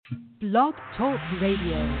Blog Talk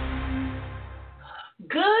Radio.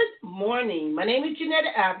 Good morning. My name is Jeanette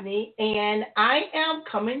Abney, and I am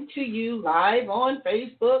coming to you live on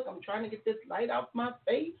Facebook. I'm trying to get this light off my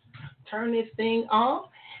face, turn this thing off,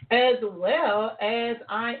 as well as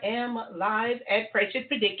I am live at Precious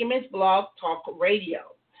Predicaments Blog Talk Radio,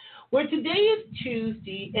 where today is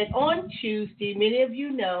Tuesday, and on Tuesday, many of you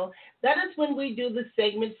know, that is when we do the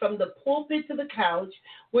segment From the Pulpit to the Couch,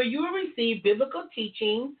 where you will receive biblical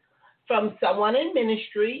teachings from someone in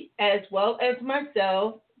ministry, as well as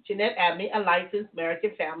myself, Jeanette Abney, a licensed marriage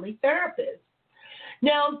and family therapist.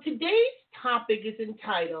 Now, today's topic is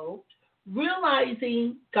entitled,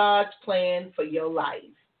 Realizing God's Plan for Your Life.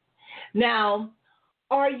 Now,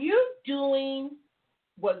 are you doing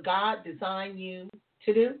what God designed you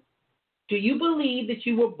to do? Do you believe that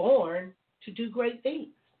you were born to do great things?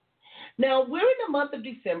 Now, we're in the month of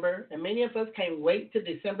December, and many of us can't wait till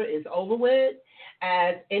December is over with,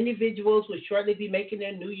 as individuals will shortly be making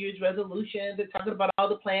their New Year's resolutions and talking about all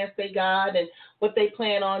the plans they got and what they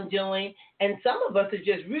plan on doing. And some of us are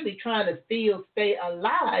just really trying to still stay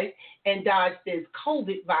alive and dodge this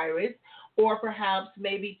COVID virus, or perhaps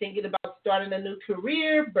maybe thinking about starting a new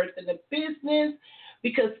career, birthing a business,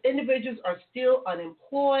 because individuals are still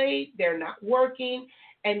unemployed, they're not working,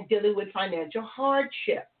 and dealing with financial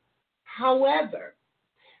hardship. However,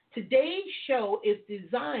 today's show is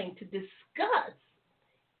designed to discuss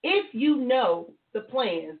if you know the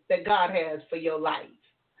plans that God has for your life.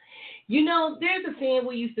 You know, there's a saying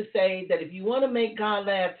we used to say that if you want to make God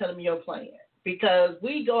laugh, tell him your plan. Because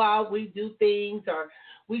we go out, we do things, or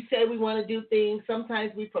we say we want to do things.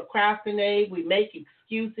 Sometimes we procrastinate, we make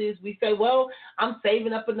excuses. We say, well, I'm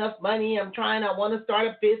saving up enough money, I want to start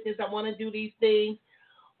a business, I want to do these things.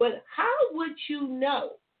 But how would you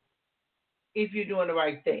know if you're doing the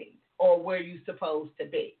right thing or where you're supposed to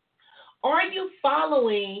be? Are you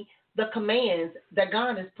following the commands that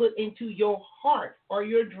God has put into your heart or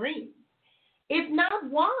your dreams? If not,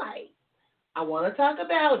 why? I want to talk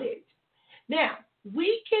about it. Now,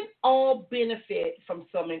 we can all benefit from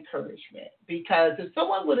some encouragement, because if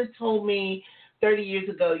someone would have told me 30 years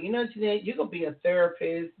ago, you know, Jeanette, you're going to be a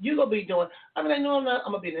therapist, you're going to be doing, I'm like, no, I'm not.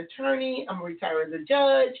 I'm going to be an attorney, I'm going to retire as a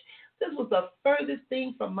judge. This was the furthest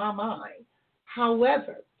thing from my mind.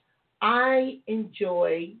 However, I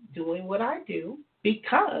enjoy doing what I do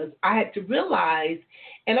because I had to realize,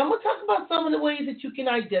 and I'm going to talk about some of the ways that you can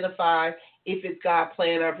identify if it's God's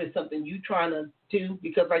plan or if it's something you're trying to do,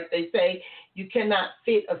 because like they say, you cannot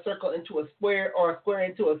fit a circle into a square or a square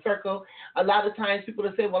into a circle. A lot of times people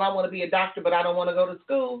will say, well, I want to be a doctor, but I don't want to go to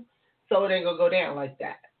school, so it ain't going to go down like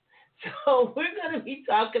that. So we're going to be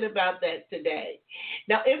talking about that today.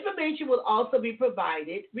 Now, information will also be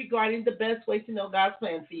provided regarding the best way to know God's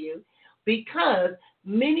plan for you, because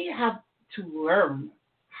many have to learn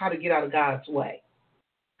how to get out of God's way.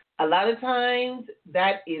 A lot of times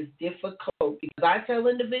that is difficult, because I tell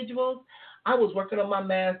individuals, I was working on my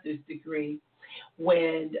master's degree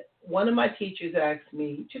when one of my teachers asked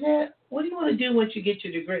me, Jeanette, what do you want to do once you get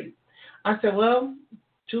your degree? I said, well,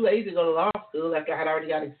 too lazy to go to law school after I had already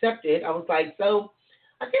got accepted. I was like, so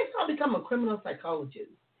I guess I'll become a criminal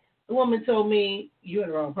psychologist. The woman told me, you're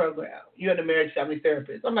in the wrong program. You're in a marriage family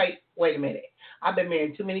therapist. I'm like, wait a minute. I've been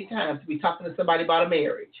married too many times to be talking to somebody about a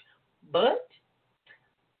marriage. But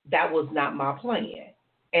that was not my plan.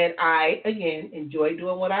 And I, again, enjoy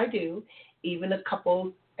doing what I do, even the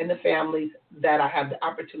couples and the families that I have the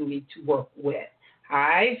opportunity to work with.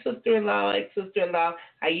 Hi, sister-in-law, ex-sister-in-law.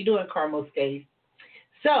 How you doing, Carmel Skates?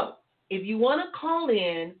 So if you want to call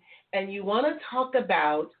in and you want to talk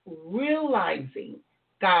about realizing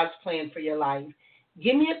God's plan for your life,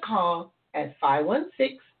 give me a call at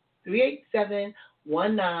 516-387-1914.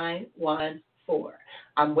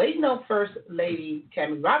 I'm waiting on First Lady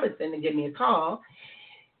Tammy Robinson to give me a call,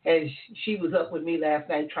 as she was up with me last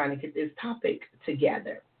night trying to get this topic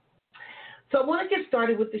together. So I want to get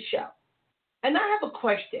started with the show. And I have a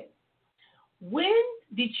question. When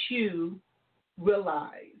did you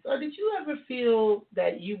realize, or did you ever feel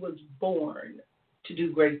that you was born to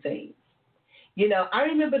do great things? You know, I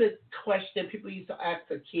remember the question people used to ask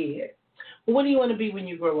a kid, well, what do you want to be when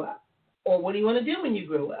you grow up? Or what do you want to do when you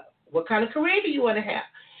grow up? What kind of career do you want to have?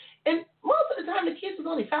 And most of the time, the kid was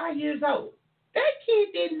only 5 years old. That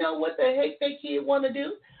kid didn't know what the heck that kid wanted to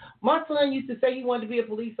do. My son used to say he wanted to be a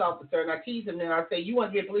police officer, and I tease him now. I say, you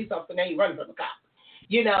want to be a police officer, now you're running from a cop.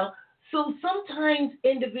 You know, so sometimes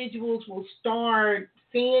individuals will start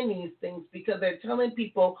saying these things because they're telling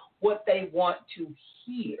people what they want to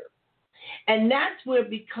hear. And that's where it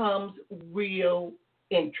becomes real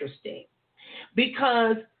interesting.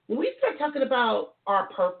 Because when we start talking about our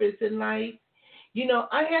purpose in life,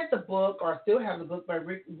 I had the book, or still have the book by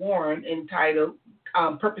Rick Warren entitled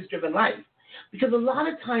Purpose Driven Life. Because a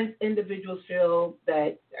lot of times individuals feel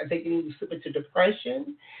that they can either slip into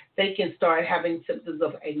depression, they can start having symptoms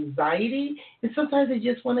of anxiety, and sometimes they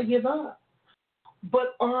just want to give up.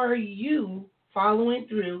 But are you following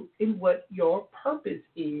through in what your purpose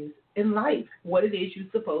is in life, what it is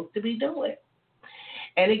you're supposed to be doing?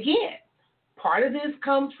 And again, part of this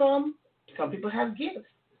comes from some people have gifts.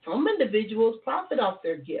 Some individuals profit off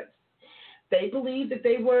their gifts. They believe that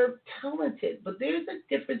they were talented, but there's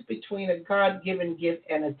a difference between a God-given gift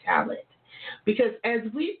and a talent. Because as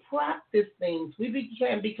we practice things, we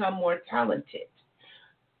can become more talented.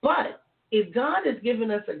 But if God has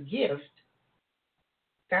given us a gift,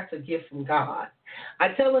 that's a gift from God. I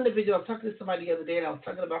tell individuals, I was talking to somebody the other day, and I was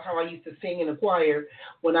talking about how I used to sing in the choir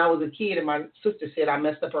when I was a kid, and my sister said I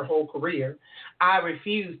messed up her whole career. I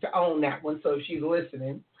refused to own that one, so she's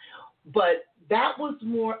listening. But that was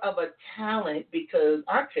more of a talent because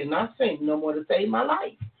I could not sing no more to save my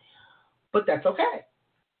life. But that's okay.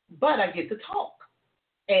 But I get to talk.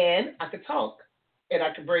 And I could talk, and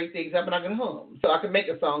I could break things up, and I can hum. So I could make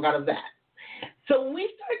a song out of that. So when we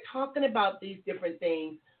start talking about these different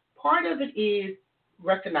things, part of it is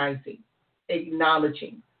recognizing,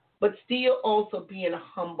 acknowledging, but still also being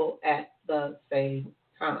humble at the same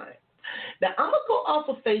time. Now, I'm going to go off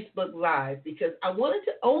of Facebook Live because I wanted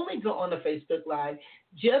to only go on the Facebook Live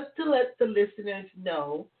just to let the listeners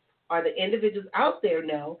know, or the individuals out there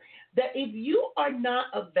know, that if you are not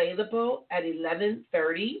available at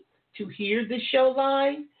 11:30 to hear the show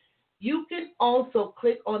live, you can also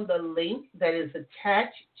click on the link that is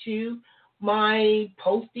attached to my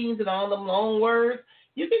postings and all them long words.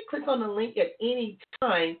 You can click on the link at any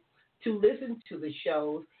time to listen to the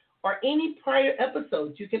shows or any prior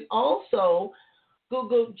episodes. You can also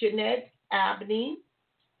Google Jeanette Abney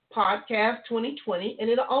Podcast 2020, and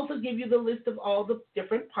it'll also give you the list of all the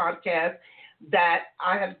different podcasts that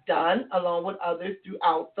I have done along with others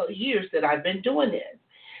throughout the years that I've been doing this.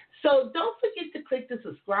 So don't forget to click the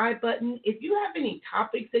subscribe button. If you have any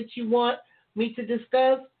topics that you want me to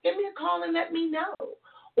discuss, give me a call and let me know.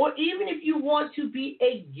 Or even if you want to be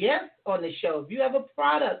a guest on the show, if you have a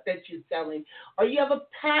product that you're selling, or you have a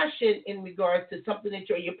passion in regards to something that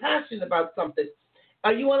you're passionate about something,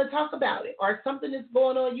 or you want to talk about it, or something that's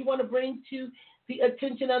going on you want to bring to the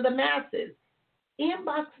attention of the masses,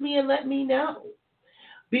 inbox me and let me know.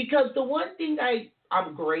 Because the one thing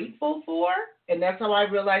I'm grateful for, and that's how I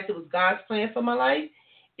realized it was God's plan for my life,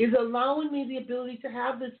 is allowing me the ability to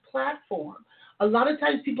have this platform. A lot of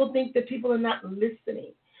times people think that people are not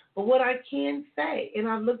listening. But what I can say, and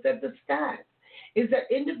I've looked at the stats, is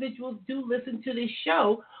that individuals do listen to this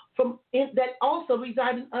show that also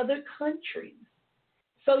reside in other countries.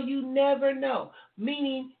 So you never know,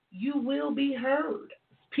 meaning you will be heard.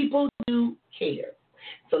 People do care.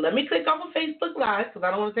 So let me click off of Facebook Live because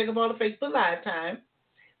I don't want to take up all the Facebook Live time.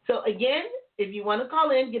 So again, if you want to call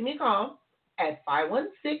in, give me a call at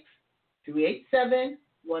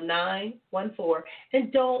 516-387-1914.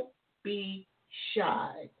 And don't be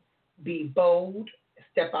shy. Be bold.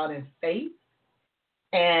 Step out in faith.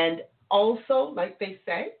 And also, like they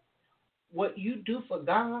say, what you do for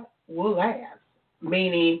God will last.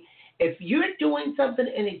 Meaning, if you're doing something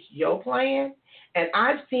and it's your plan, and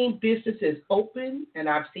I've seen businesses open and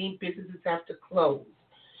I've seen businesses have to close.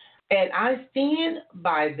 And I stand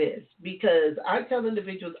by this because I tell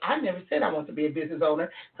individuals, I never said I want to be a business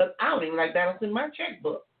owner because I don't even like balancing my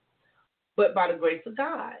checkbook. But by the grace of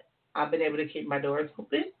God, I've been able to keep my doors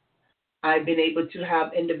open. I've been able to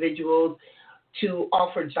have individuals to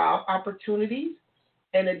offer job opportunities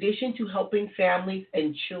in addition to helping families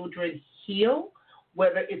and children heal,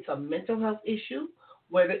 whether it's a mental health issue,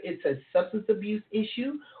 whether it's a substance abuse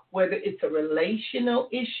issue, whether it's a relational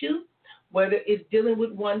issue, whether it's dealing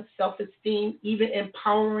with one's self-esteem, even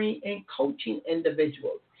empowering and coaching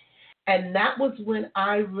individuals. And that was when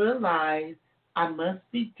I realized I must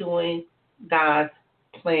be doing God's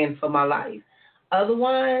plan for my life.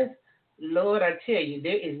 Otherwise, Lord, I tell you,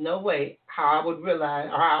 there is no way how I would realize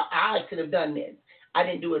or how I could have done this. I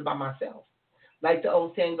didn't do it by myself. Like the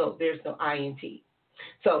old saying goes, there's no INT.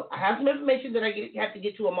 So I have some information that I have to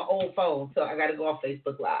get to on my old phone, so I got to go on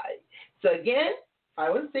Facebook Live. So again,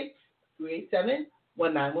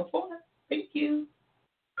 516-387-1914. Thank you.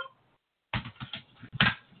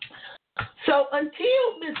 So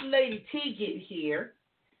until Miss Lady T get here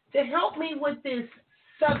to help me with this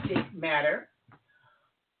subject matter,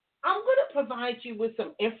 I'm going to provide you with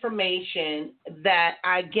some information that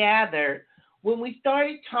I gathered when we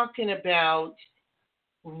started talking about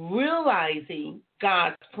realizing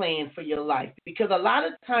God's plan for your life. Because a lot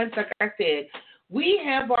of times, like I said, We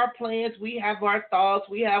have our plans, we have our thoughts,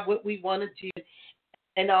 we have what we want to do,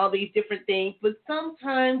 and all these different things. But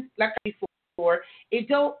sometimes, like I said before, it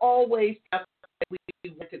don't always have we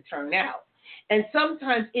want to turn out. And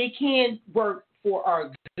sometimes it can work for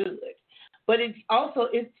our good. But it's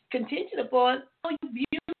contingent upon how you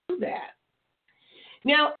view that.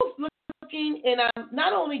 Now, I was looking, and I'm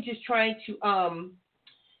not only just trying to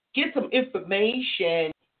get some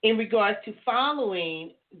information in regards to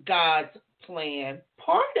following God's plan.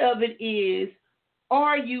 Part of it is,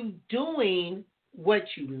 are you doing what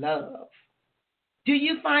you love? Do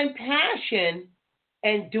you find passion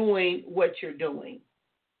in doing what you're doing?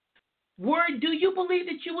 Do you believe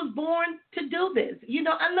that you was born to do this? You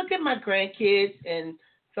know, I look at my grandkids, and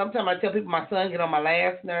sometimes I tell people my son get on my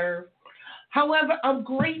last nerve. However, I'm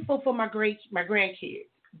grateful for my grandkids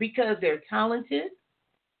because they're talented,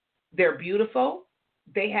 they're beautiful,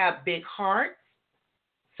 they have big hearts.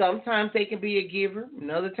 Sometimes they can be a giver,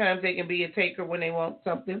 and other times they can be a taker when they want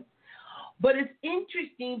something. But it's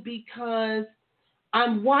interesting because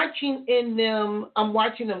I'm watching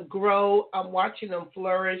them grow, I'm watching them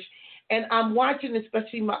flourish, and I'm watching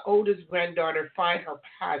especially my oldest granddaughter find her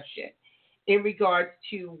passion in regards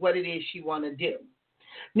to what it is she want to do.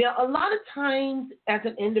 Now, a lot of times as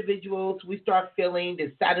an individual, we start feeling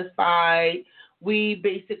dissatisfied. We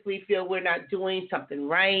basically feel we're not doing something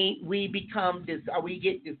right. We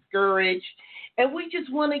get discouraged, and we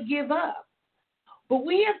just want to give up. But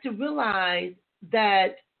we have to realize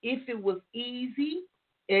that if it was easy,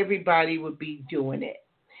 everybody would be doing it.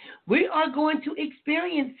 We are going to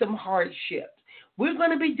experience some hardships. We're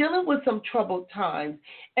going to be dealing with some troubled times.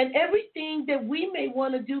 And everything that we may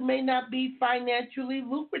want to do may not be financially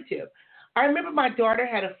lucrative. I remember my daughter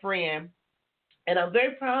had a friend, and I'm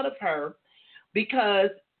very proud of her because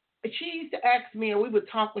she used to ask me, and we would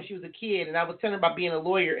talk when she was a kid, and I was telling her about being a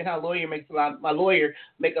lawyer and how my lawyer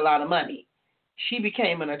make a lot of money. She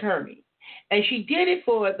became an attorney. And she did it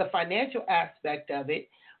for the financial aspect of it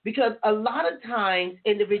because a lot of times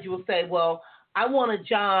individuals say, well, I want a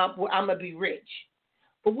job where I'm going to be rich.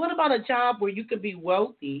 But what about a job where you can be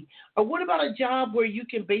wealthy? Or what about a job where you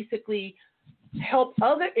can basically help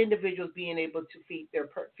other individuals being able to feed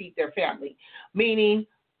their family? Meaning,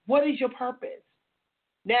 what is your purpose?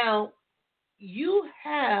 Now, you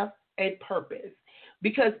have a purpose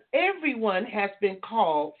because everyone has been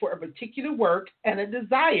called for a particular work, and a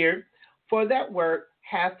desire for that work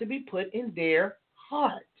has to be put in their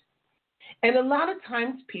heart. And a lot of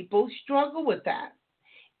times people struggle with that.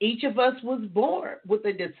 Each of us was born with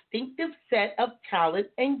a distinctive set of talent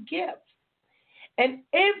and gifts. And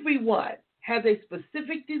everyone has a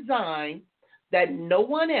specific design that no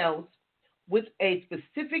one else with a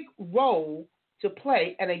specific role to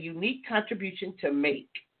play and a unique contribution to make.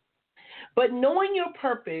 But knowing your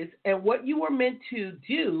purpose and what you are meant to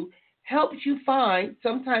do helps you find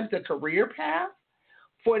sometimes a career path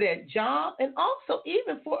for that job and also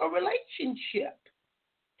even for a relationship.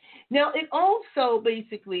 Now, it also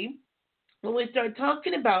basically, when we start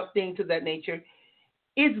talking about things of that nature,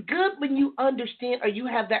 it's good when you understand or you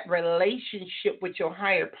have that relationship with your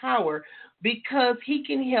higher power because he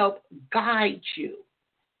can help guide you.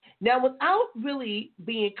 Now, without really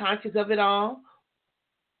being conscious of it all,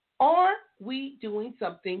 are we doing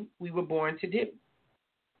something we were born to do?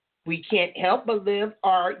 We can't help but live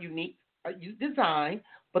our unique design,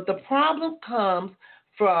 but the problem comes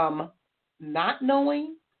from not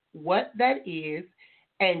knowing what that is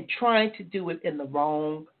and trying to do it in the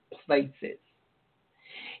wrong places.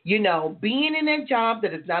 You know, being in a job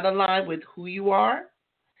that is not aligned with who you are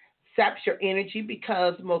saps your energy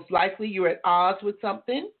because most likely you're at odds with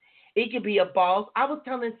something. It could be a boss. I was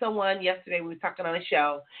telling someone yesterday, we were talking on a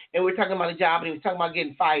show, and we were talking about a job, and he was talking about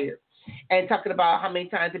getting fired and talking about how many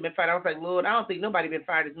times they've been fired. I was like, Lord, I don't think nobody been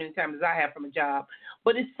fired as many times as I have from a job.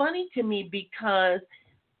 But it's funny to me because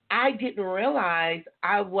I didn't realize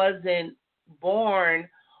I wasn't born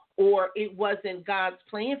or it wasn't God's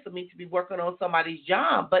plan for me to be working on somebody's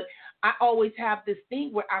job. But I always have this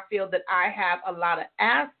thing where I feel that I have a lot of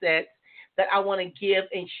assets that I want to give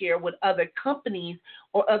and share with other companies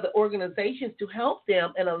or other organizations to help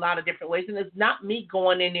them in a lot of different ways. And it's not me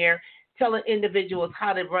going in there telling individuals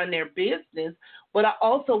how to run their business, but I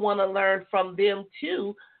also want to learn from them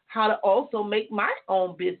too how to also make my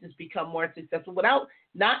own business become more successful without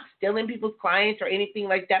not stealing people's clients or anything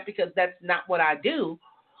like that, because that's not what I do.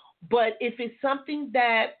 But if it's something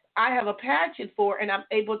that I have a passion for and I'm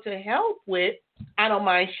able to help with, I don't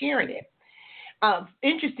mind sharing it.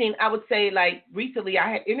 Interesting, I would say, like recently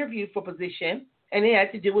I had interviewed for a position, and it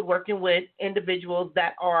had to do with working with individuals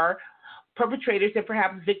that are perpetrators and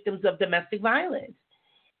perhaps victims of domestic violence.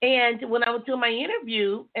 And when I was doing my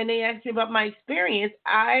interview and they asked me about my experience,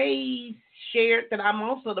 I shared that I'm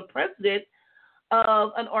also the president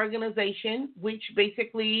of an organization which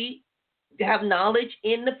basically have knowledge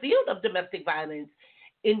in the field of domestic violence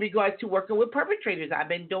in regards to working with perpetrators. I've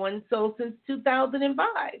been doing so since 2005.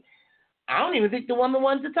 I don't even think the woman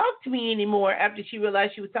wanted to talk to me anymore after she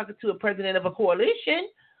realized she was talking to a president of a coalition.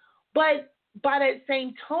 But by that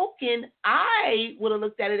same token, I would have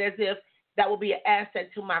looked at it as if that would be an asset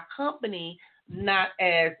to my company, not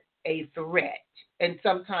as a threat. And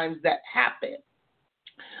sometimes that happens.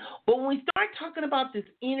 But when we start talking about this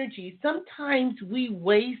energy, sometimes we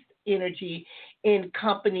waste energy in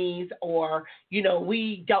companies, or,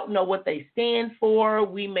 we don't know what they stand for.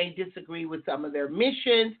 We may disagree with some of their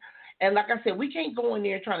missions. And like I said, we can't go in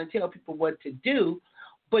there trying to tell people what to do,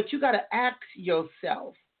 but you got to ask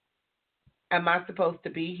yourself, am I supposed to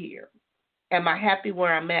be here? Am I happy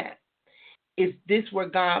where I'm at? Is this where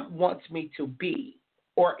God wants me to be?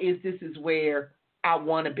 Or is this is where I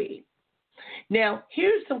want to be? Now,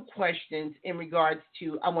 here's some questions in regards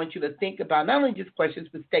to, I want you to think about, not only just questions,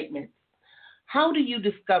 but statements. How do you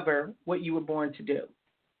discover what you were born to do?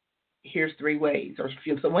 Here's 3 ways, or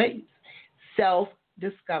some ways.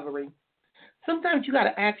 Self-discovery. Sometimes you got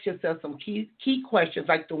to ask yourself some key questions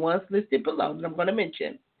like the ones listed below that I'm going to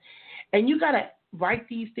mention. And you got to write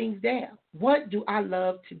these things down. What do I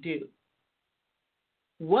love to do?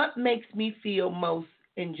 What makes me feel most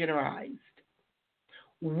energized?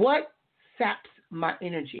 What saps my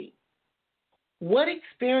energy? What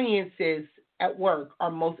experiences at work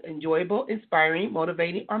are most enjoyable, inspiring,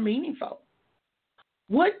 motivating, or meaningful?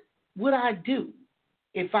 What would I do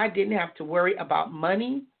if I didn't have to worry about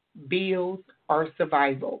money, bills, or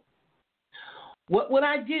survival? What would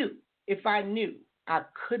I do if I knew I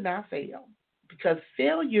could not fail? Because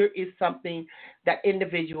failure is something that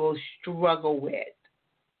individuals struggle with.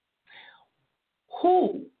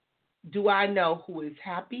 Who do I know who is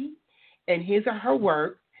happy in his or her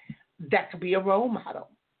work that could be a role model?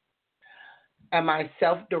 Am I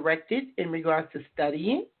self-directed in regards to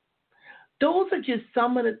studying? Those are just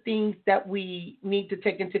some of the things that we need to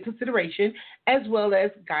take into consideration, as well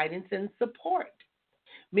as guidance and support.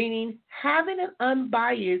 Meaning having an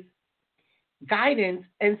unbiased guidance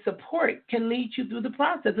and support can lead you through the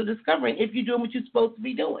process of discovering if you're doing what you're supposed to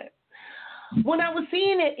be doing. When I was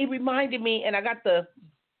seeing it, it reminded me, and I got the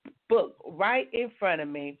book right in front of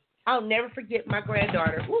me. I'll never forget my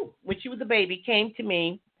granddaughter, when she was a baby, came to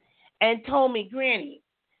me and told me, Granny,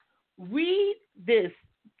 read this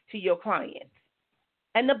to your clients.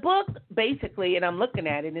 And the book basically, and I'm looking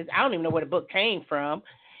at it, is I don't even know where the book came from.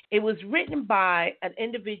 It was written by an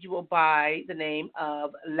individual by the name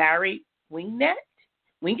of Larry Winget.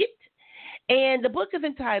 And the book is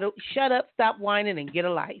entitled Shut Up, Stop Whining, and Get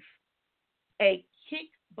a Life. A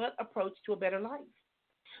kick-butt approach to a better life.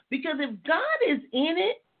 Because if God is in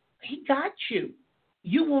it, he got you.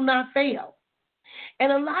 You will not fail.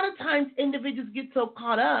 And a lot of times individuals get so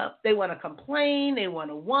caught up, they want to complain, they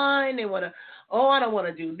want to whine, they want to, I don't want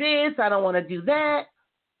to do this, I don't want to do that.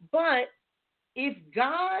 But if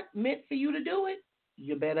God meant for you to do it,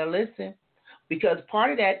 you better listen. Because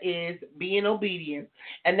part of that is being obedient.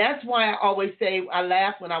 And that's why I always say I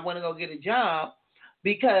laugh when I want to go get a job,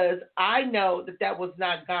 because I know that was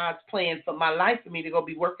not God's plan for my life, for me to go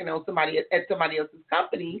be working on somebody else's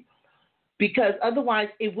company, because otherwise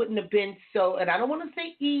it wouldn't have been so. And I don't want to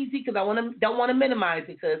say easy, because I don't want to minimize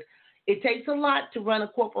it, because it takes a lot to run a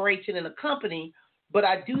corporation and a company, but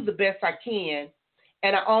I do the best I can,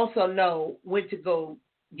 and I also know when to go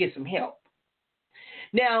get some help.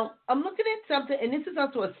 Now, I'm looking at something, and this is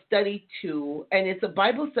also a study tool, and it's a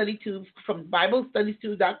Bible study tool from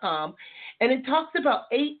BibleStudies2.com, and it talks about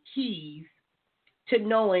 8 keys to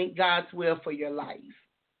knowing God's will for your life.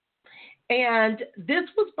 And this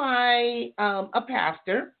was by a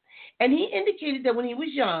pastor, and he indicated that when he was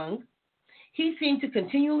young, he seemed to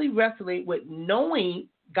continually wrestle with knowing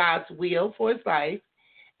God's will for his life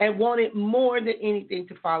and wanted more than anything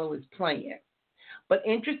to follow his plan. But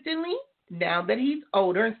interestingly, now that he's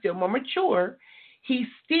older and still more mature, he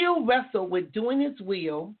still wrestled with doing his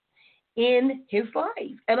will in his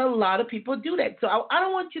life. And a lot of people do that. So I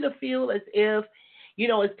don't want you to feel as if,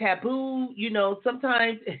 it's taboo.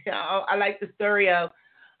 Sometimes I like the story of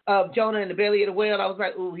Jonah in the belly of the whale. I was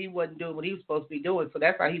like, he wasn't doing what he was supposed to be doing. So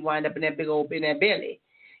that's how he wound up in that in that belly,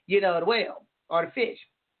 the whale or the fish.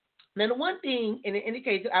 Now, the one thing, and it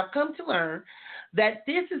indicates that I've come to learn that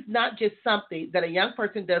this is not just something that a young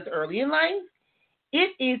person does early in life.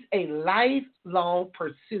 It is a lifelong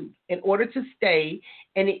pursuit in order to stay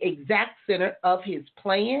in the exact center of his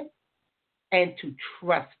plan and to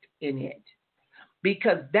trust in it.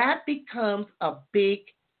 because that becomes a big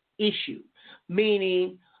issue,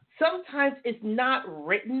 meaning sometimes it's not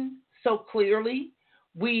written so clearly.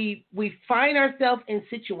 We find ourselves in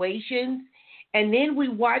situations and then we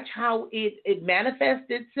watch how it manifests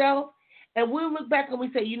itself and we'll look back and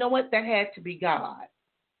we say, you know what, that had to be God.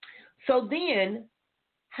 So then,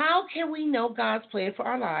 how can we know God's plan for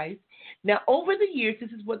our lives? Now, over the years,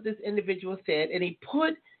 this is what this individual said, and he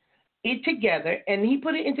put it together, and he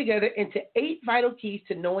put it in together into 8 vital keys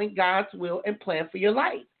to knowing God's will and plan for your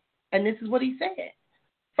life. And this is what he said.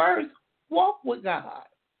 First, walk with God.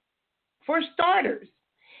 For starters,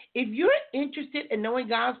 if you're interested in knowing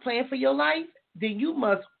God's plan for your life, then you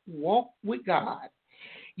must walk with God.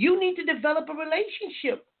 You need to develop a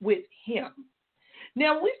relationship with him.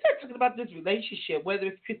 Now, when we start talking about this relationship, whether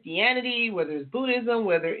it's Christianity, whether it's Buddhism,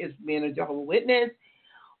 whether it's being a Jehovah's Witness,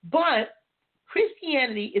 but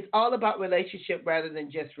Christianity is all about relationship rather than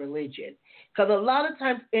just religion. Because a lot of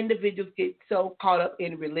times individuals get so caught up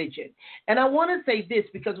in religion. And I want to say this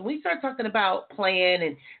because when we start talking about plan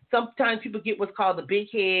and sometimes people get what's called the big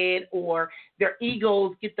head or their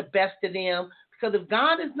egos get the best of them. Because if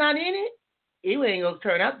God is not in it, it ain't going to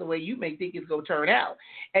turn out the way you may think it's going to turn out.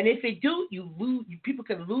 And if it do, people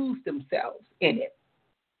can lose themselves in it.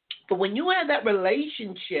 But when you have that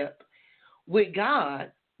relationship with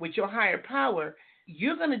God, with your higher power,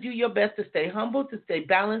 you're going to do your best to stay humble, to stay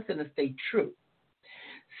balanced, and to stay true.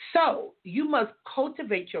 So you must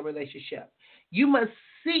cultivate your relationship. You must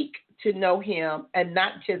seek to know him and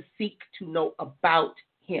not just seek to know about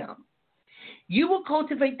him. You will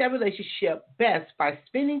cultivate that relationship best by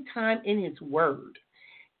spending time in his word,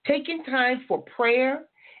 taking time for prayer,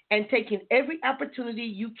 and taking every opportunity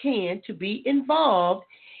you can to be involved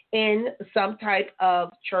in some type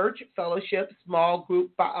of church, fellowship, small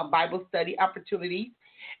group, Bible study opportunities.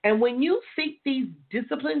 And when you seek these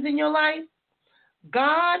disciplines in your life,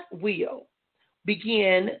 God will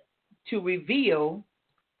begin to reveal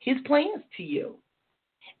his plans to you.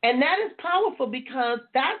 And that is powerful because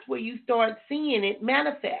that's where you start seeing it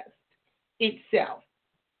manifest itself.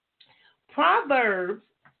 Proverbs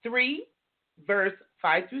 3, verse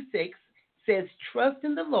 5 through 6 says, trust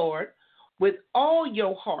in the Lord with all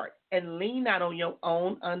your heart and lean not on your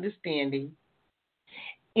own understanding.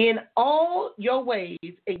 In all your ways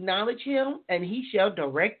acknowledge him, and he shall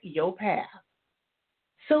direct your path.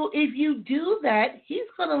 So if you do that, he's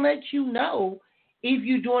going to let you know if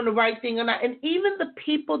you're doing the right thing or not. And even the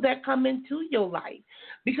people that come into your life.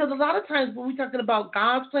 Because a lot of times when we're talking about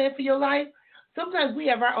God's plan for your life, sometimes we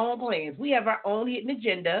have our own plans. We have our own hidden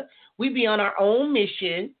agenda. We be on our own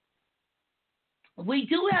mission. We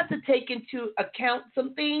do have to take into account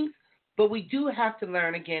some things, but we do have to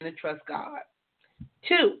learn again to trust God.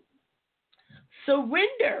 2,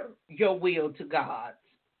 surrender your will to God.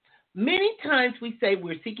 Many times we say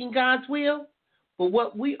we're seeking God's will, but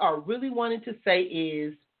what we are really wanting to say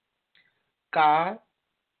is, God,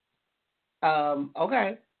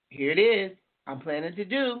 okay, here it is. I'm planning to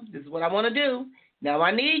do. This is what I want to do. Now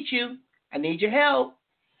I need you. I need your help.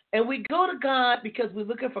 And we go to God because we're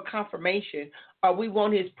looking for confirmation or we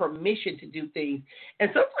want his permission to do things. And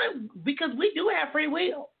sometimes, because we do have free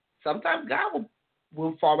will, sometimes God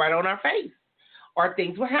will fall right on our face or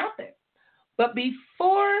things will happen. But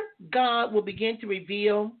before God will begin to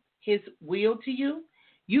reveal his will to you,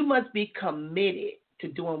 you must be committed to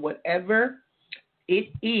doing whatever it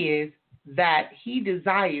is that he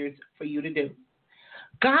desires for you to do.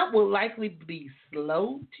 God will likely be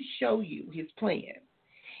slow to show you his plan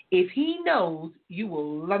if he knows you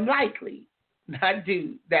will likely not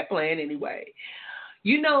do that plan anyway.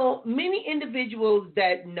 You know, many individuals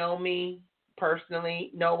that know me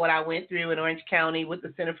personally know what I went through in Orange County with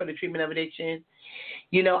the Center for the Treatment of Addiction.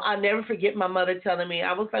 You know, I'll never forget my mother telling me,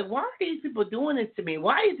 I was like, why are these people doing this to me?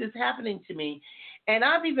 Why is this happening to me? And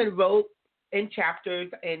I've even wrote in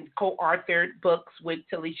chapters and co-authored books with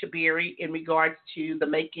Talisha Berry in regards to the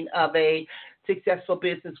making of a successful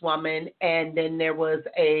businesswoman. And then there was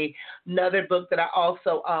another book that I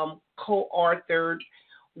also co-authored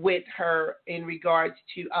with her in regards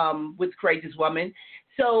to with Courageous Woman.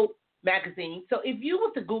 So magazine. So if you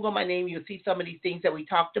were to Google my name, you'll see some of these things that we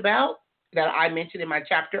talked about that I mentioned in my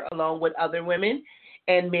chapter, along with other women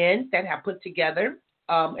and men that have put together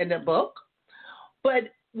in the book.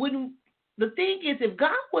 But when the thing is, if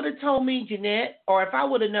God would have told me, Jeanette, or if I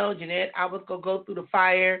would have known, Jeanette, I was going to go through the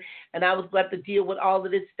fire and I was going to have to deal with all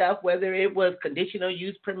of this stuff, whether it was conditional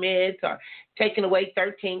use permits or taking away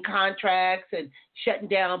 13 contracts and shutting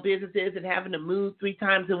down businesses and having to move 3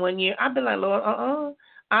 times in 1 year, I'd be like, Lord,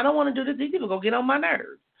 I don't want to do this. These people going to get on my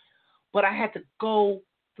nerves. But I had to go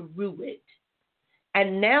through it.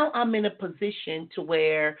 And now I'm in a position to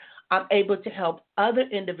where I'm able to help other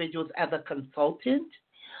individuals as a consultant.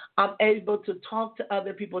 I'm able to talk to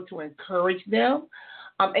other people to encourage them.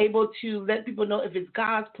 I'm able to let people know if it's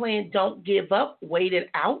God's plan, don't give up, wait it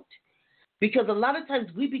out. Because a lot of times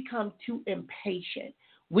we become too impatient.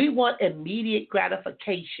 We want immediate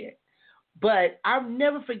gratification. But I'll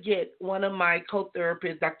never forget one of my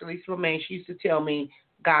co-therapists, Dr. Lisa Romaine, she used to tell me,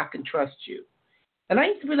 God can trust you. And I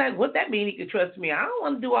used to be like, what that mean he can trust me? I don't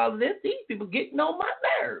want to do all of this. These people getting on my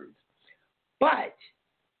nerves. But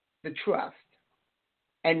the trust,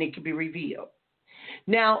 and it can be revealed.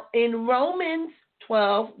 Now, in Romans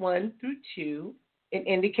 12:1-2, it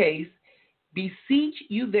indicates, beseech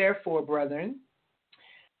you therefore, brethren,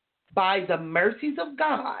 by the mercies of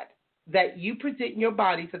God, that you present your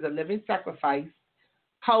bodies as a living sacrifice,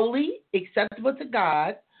 holy, acceptable to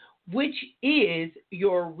God, which is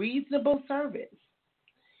your reasonable service.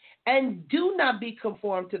 And do not be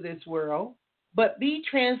conformed to this world, but be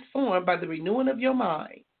transformed by the renewing of your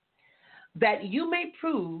mind, that you may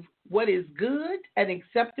prove what is good and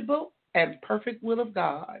acceptable and perfect will of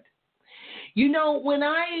God. You know, when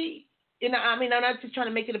I'm not just trying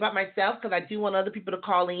to make it about myself because I do want other people to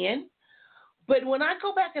call in. But when I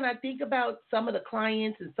go back and I think about some of the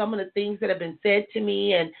clients and some of the things that have been said to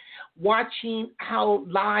me and watching how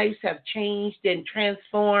lives have changed and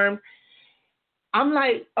transformed, I'm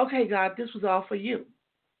like, okay, God, this was all for you.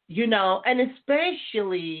 You know, and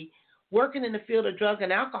especially working in the field of drug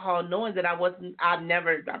and alcohol, knowing that I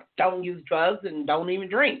don't use drugs and don't even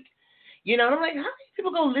drink. You know, and I'm like, how many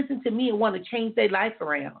people going to listen to me and want to change their life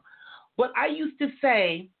around? But I used to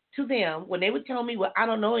say to them when they would tell me, well, I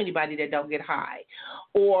don't know anybody that don't get high.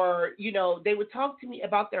 Or, you know, they would talk to me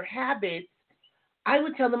about their habits. I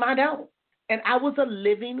would tell them I don't. And I was a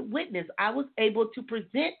living witness. I was able to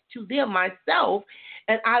present to them myself.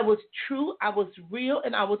 And I was true, I was real,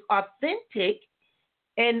 and I was authentic.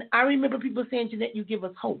 And I remember people saying, Jeanette, you give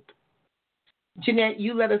us hope. Jeanette,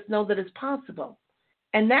 you let us know that it's possible.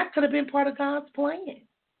 And that could have been part of God's plan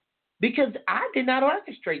because I did not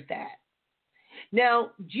orchestrate that.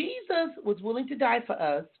 Now, Jesus was willing to die for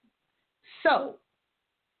us. So,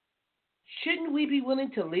 shouldn't we be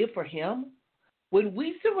willing to live for him? When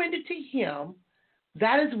we surrender to him,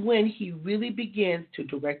 that is when he really begins to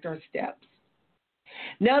direct our steps.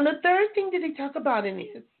 Now, the third thing that they talk about in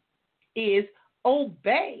this is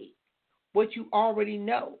obey what you already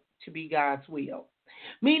know to be God's will.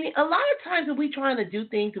 Meaning, a lot of times when we're trying to do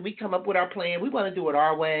things and we come up with our plan, we want to do it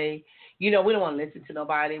our way. You know, we don't want to listen to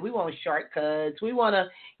nobody. We want shortcuts. We want to,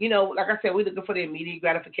 you know, like I said, we're looking for the immediate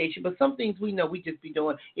gratification. But some things we know we just be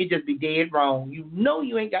doing, it just be dead wrong. You know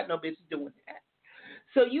you ain't got no business doing that.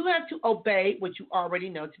 So you have to obey what you already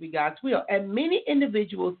know to be God's will. And many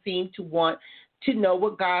individuals seem to want to know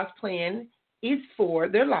what God's plan is for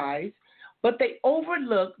their lives, but they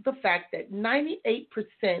overlook the fact that 98%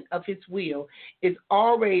 of his will is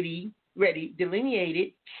already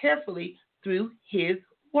delineated carefully through his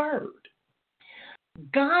word.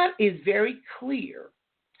 God is very clear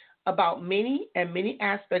about many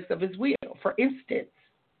aspects of his will. For instance,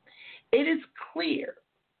 it is clear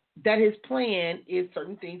that his plan is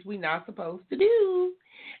certain things we're not supposed to do,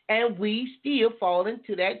 and we still fall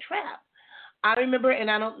into that trap. I remember,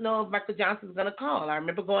 and I don't know if Michael Johnson's going to call, I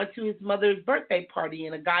remember going to his mother's birthday party,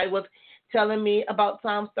 and a guy was telling me about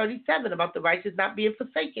Psalms 37, about the righteous not being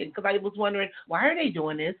forsaken, because I was wondering, why are they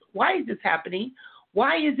doing this? Why is this happening?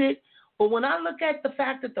 Why is it? But when I look at the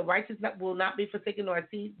fact that the righteous will not be forsaken nor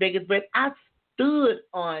see beggars bread, I stood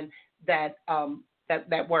on that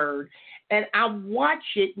that word, and I watch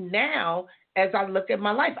it now as I look at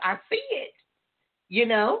my life. I see it, you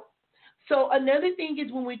know. So another thing is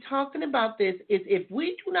when we're talking about this is if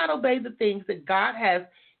we do not obey the things that God has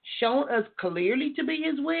shown us clearly to be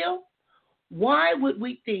his will, why would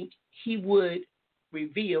we think he would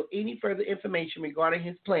reveal any further information regarding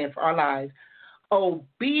his plan for our lives?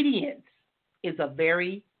 Obedience is a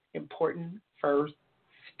very important first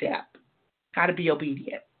step. Got to be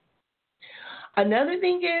obedient. Another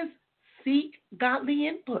thing is seek godly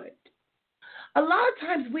input. A lot of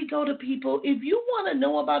times we go to people, if you want to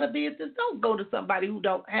know about a business, don't go to somebody who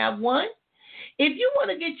don't have one. If you want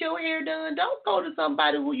to get your hair done, don't go to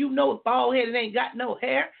somebody who you know is bald headed and ain't got no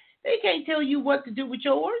hair. They can't tell you what to do with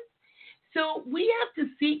yours. So we have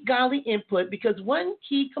to seek godly input because one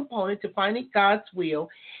key component to finding God's will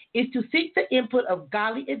is to seek the input of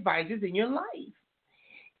godly advisors in your life.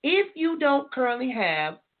 If you don't currently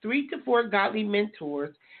have 3 to 4 godly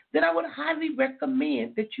mentors, then I would highly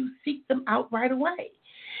recommend that you seek them out right away.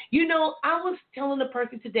 I was telling the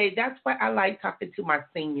person today, that's why I like talking to my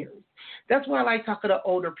seniors. That's why I like talking to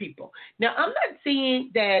older people. Now, I'm not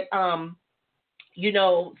saying that,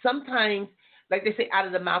 sometimes, like they say, out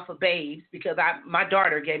of the mouth of babes, because my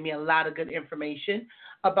daughter gave me a lot of good information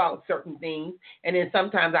about certain things, and then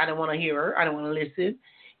sometimes I don't want to hear her, I don't want to listen,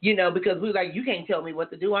 because we're like, you can't tell me what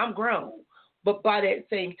to do, I'm grown. But by that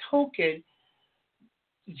same token,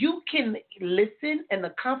 you can listen, and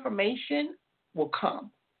the confirmation will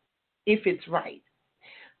come if it's right.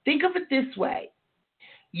 Think of it this way.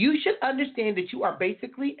 You should understand that you are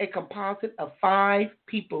basically a composite of 5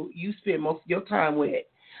 people you spend most of your time with.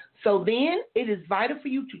 So then it is vital for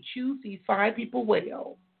you to choose these 5 people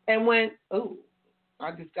well. And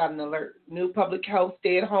I just got an alert. New public health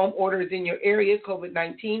stay-at-home orders in your area.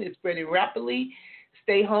 COVID-19 is spreading rapidly.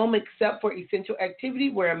 Stay home except for essential activity.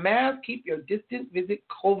 Wear a mask. Keep your distance. Visit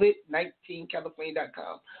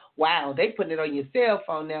COVID19California.com. Wow, they putting it on your cell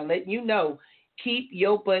phone now, letting you know, keep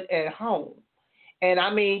your butt at home. And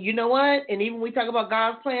I mean, you know what? And even when we talk about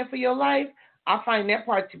God's plan for your life, I find that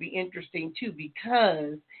part to be interesting too,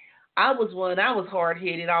 because I was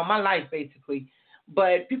hard-headed all my life, basically.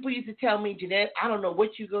 But people used to tell me, Jeanette, I don't know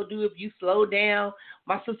what you go do if you slow down.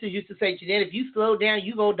 My sisters used to say, Jeanette, if you slow down,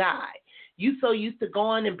 you go die. You so used to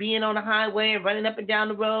going and being on the highway and running up and down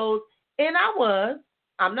the road. And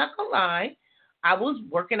I'm not going to lie, I was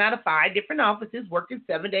working out of 5 different offices, working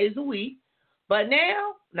 7 days a week. But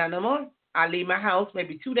now, not no more. I leave my house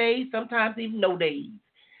maybe 2 days, sometimes even no days.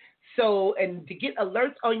 So, and to get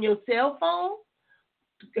alerts on your cell phone,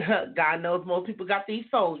 God knows most people got these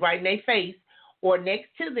phones right in their face or next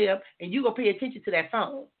to them, and you go pay attention to that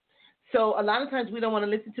phone. So a lot of times we don't want to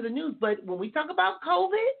listen to the news, but when we talk about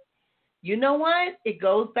COVID, you know what? It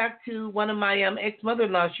goes back to one of my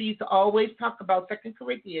ex-mother-in-law. She used to always talk about 2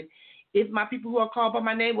 Corinthians. If my people who are called by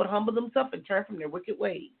my name would humble themselves and turn from their wicked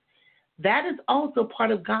ways. That is also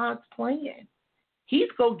part of God's plan. He's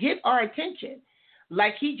going to get our attention,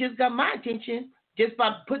 like he just got my attention just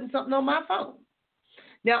by putting something on my phone.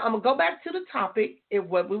 Now, I'm going to go back to the topic and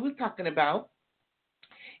what we were talking about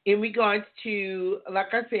in regards to,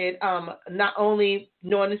 like I said, not only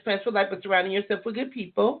knowing this plan for life, but surrounding yourself with good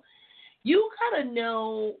people. You got to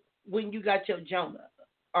know when you got your Jonah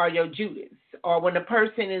or your Judas, or when a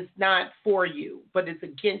person is not for you, but is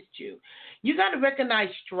against you. You got to recognize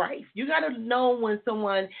strife. You got to know when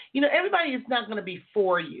someone, everybody is not going to be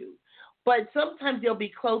for you, but sometimes they'll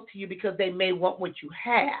be close to you because they may want what you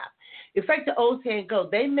have. It's like the old saying goes,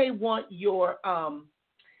 they may want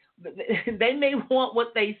they may want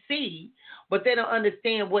what they see, but they don't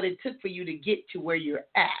understand what it took for you to get to where you're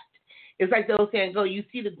at. It's like the old saying goes, you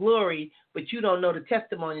see the glory, but you don't know the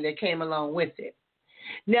testimony that came along with it.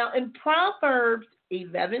 Now, in Proverbs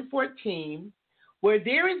 11:14, where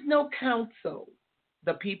there is no counsel,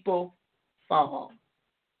 the people fall.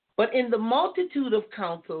 But in the multitude of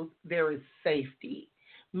counsels, there is safety.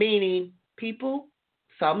 Meaning,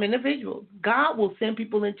 some individuals, God will send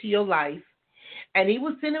people into your life, and he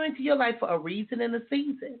will send them into your life for a reason and a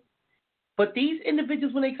season. But these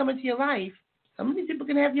individuals, when they come into your life, some of these people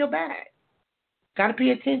can have your back. Got to pay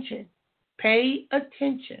attention. Pay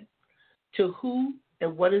attention to who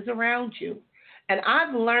and what is around you. And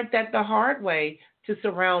I've learned that the hard way, to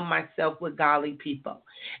surround myself with godly people.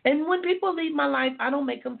 And when people leave my life, I don't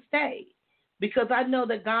make them stay, because I know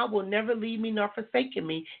that God will never leave me nor forsake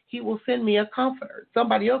me. He will send me a comforter.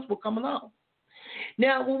 Somebody else will come along.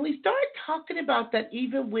 Now, when we start talking about that,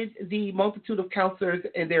 even with the multitude of counselors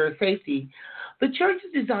and their safety, the church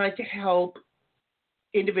is designed to help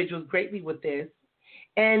individuals greatly with this.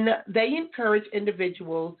 And they encourage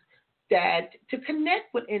individuals to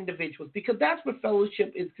connect with individuals, because that's where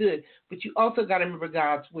fellowship is good. But you also got to remember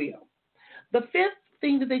God's will. The 5th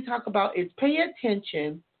thing that they talk about is pay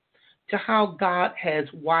attention to how God has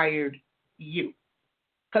wired you,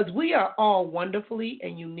 because we are all wonderfully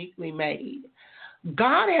and uniquely made.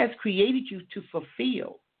 God has created you to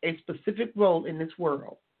fulfill a specific role in this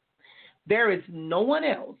world. There is no one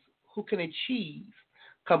else who can achieve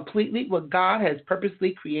completely what God has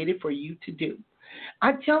purposely created for you to do.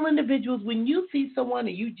 I tell individuals, when you see someone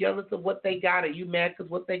and you jealous of what they got, or you mad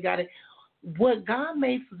because what they got, what God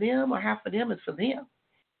made for them or have for them is for them.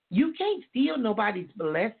 You can't steal nobody's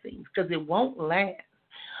blessings, because it won't last.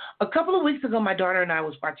 A couple of weeks ago, my daughter and I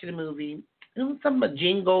was watching a movie. It was a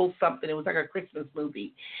jingle something. It was like a Christmas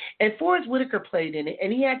movie. And Forrest Whitaker played in it,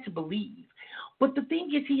 and he had to believe. But the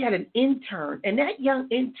thing is, he had an intern, and that young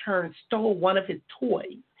intern stole one of his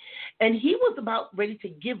toys. And he was about ready to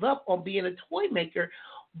give up on being a toy maker,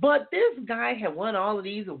 but this guy had won all of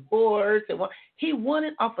these awards, and he won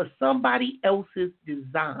it off of somebody else's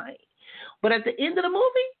design. But at the end of the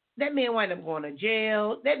movie, That man wind up going to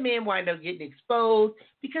jail. That man wind up getting exposed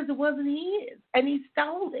because it wasn't his, and he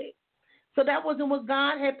stole it. So that wasn't what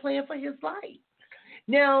God had planned for his life.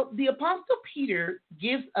 Now, the Apostle Peter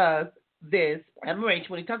gives us this admiration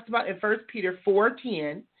when he talks about in 1 Peter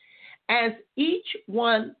 4:10, as each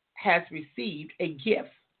one has received a gift,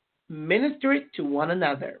 minister it to one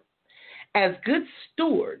another, as good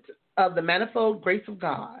stewards of the manifold grace of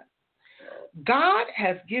God. God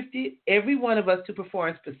has gifted every one of us to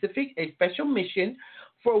perform a special mission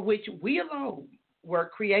for which we alone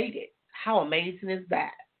were created. How amazing is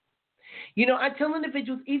that? You know, I tell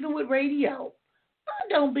individuals, even with radio, I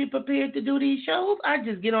don't be prepared to do these shows. I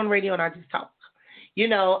just get on radio and I just talk. You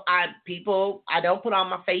know, I don't put all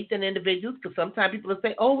my faith in individuals because sometimes people will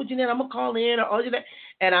say, oh, well, Jeanette, I'm going to call in or all that,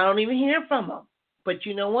 and I don't even hear from them. But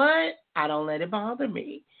you know what? I don't let it bother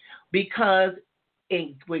me because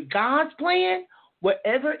with God's plan,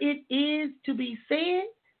 whatever it is to be said,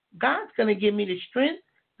 God's going to give me the strength,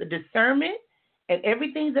 the discernment, and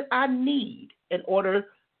everything that I need in order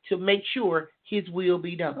to make sure his will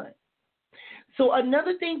be done. So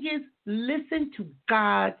another thing is listen to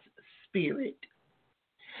God's spirit.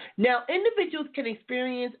 Now, individuals can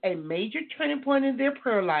experience a major turning point in their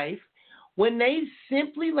prayer life when they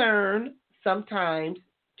simply learn sometimes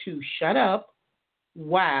to shut up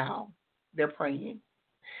while they're praying.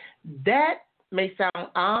 That may sound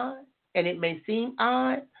odd, and it may seem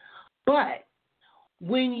odd, but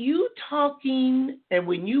when you talking and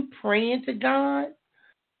when you praying to God,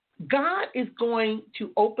 God is going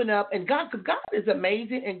to open up, and because God is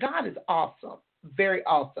amazing and God is awesome, very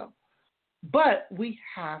awesome. But we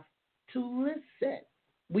have to listen.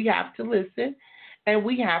 We have to listen, and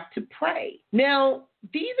we have to pray. Now,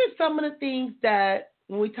 these are some of the things that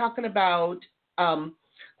when we're talking about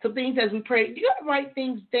some things as we pray, you got to write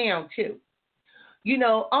things down too. You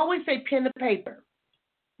know, always say pen to paper.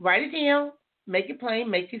 Write it down, make it plain,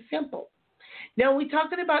 make it simple. Now, we're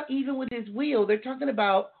talking about even with his will, they're talking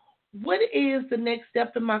about what is the next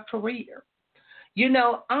step in my career. You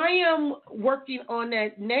know, I am working on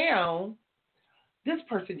that now. This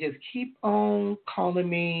person just keep on calling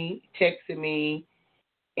me, texting me,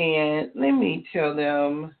 and let me tell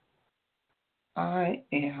them I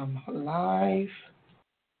am live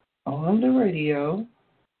on the radio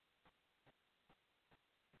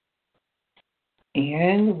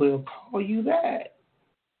and we'll call you back.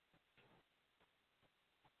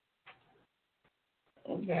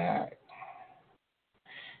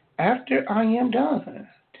 After I am done.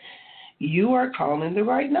 You are calling the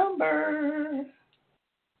right number.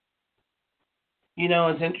 You know,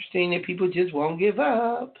 it's interesting that people just won't give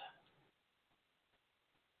up.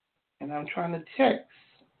 And I'm trying to text.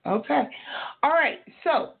 Okay. All right.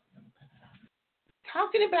 So,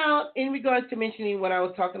 talking about, in regards to mentioning what I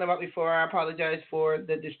was talking about before, I apologize for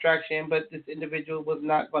the distraction, but this individual was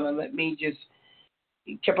not going to let me just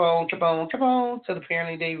keep on. So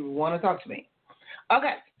apparently they want to talk to me.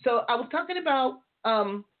 Okay. So, I was talking about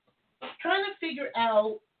trying to figure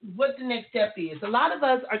out what the next step is. A lot of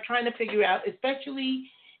us are trying to figure out, especially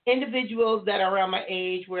individuals that are around my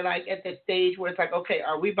age, we're like at that stage where it's like, okay,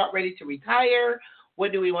 are we about ready to retire?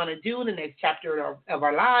 What do we want to do in the next chapter of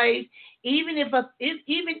our lives? Even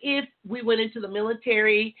if we went into the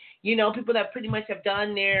military, you know, people that pretty much have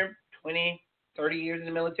done their 20, 30 years in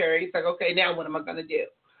the military, it's like, okay, now what am I going to do?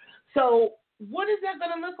 So what is that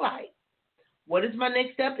going to look like? What is my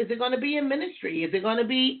next step? Is it going to be in ministry? Is it going to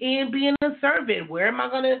be in being a servant? Where am I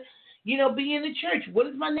going to, be in the church? What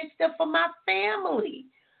is my next step for my family?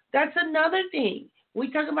 That's another thing.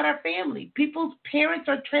 We talk about our family. People's parents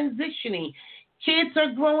are transitioning. Kids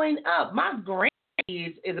are growing up. My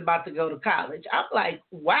grandkids is about to go to college. I'm like,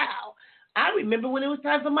 wow. I remember when it was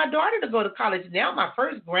time for my daughter to go to college. Now my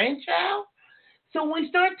first grandchild. So when we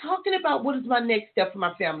start talking about what is my next step for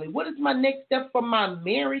my family, what is my next step for my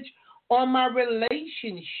marriage or my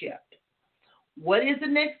relationship, what is the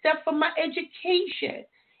next step for my education?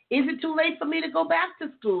 Is it too late for me to go back to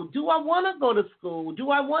school? Do I want to go to school?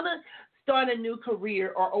 Do I want to start a new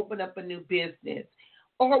career or open up a new business?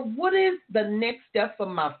 Or what is the next step for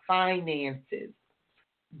my finances?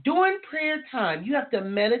 During prayer time, you have to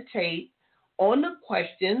meditate on the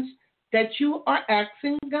questions that you are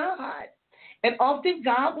asking God. And often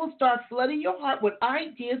God will start flooding your heart with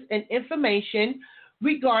ideas and information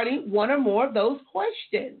regarding one or more of those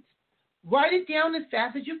questions. Write it down as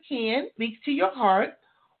fast as you can, speak to your heart,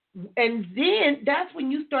 and then that's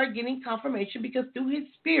when you start getting confirmation because through his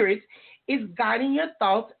spirit is guiding your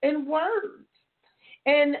thoughts and words.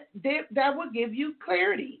 And that will give you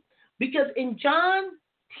clarity. Because in John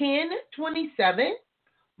 10:27,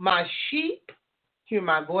 my sheep hear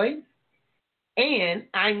my voice, and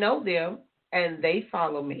I know them, and they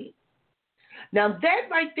follow me. Now, that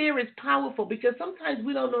right there is powerful because sometimes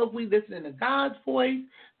we don't know if we listen to God's voice,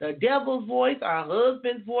 the devil's voice, our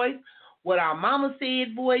husband's voice, what our mama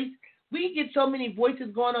said voice. We get so many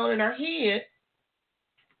voices going on in our head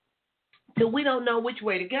till we don't know which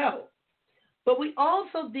way to go. But we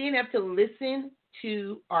also then have to listen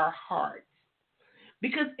to our hearts.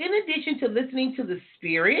 Because in addition to listening to the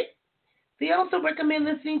spirit, they also recommend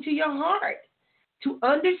listening to your heart to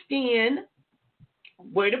understand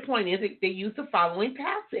where the point is. They use the following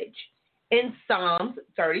passage in Psalms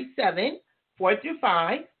 37, 4 through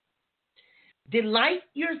 5. Delight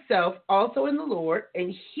yourself also in the Lord,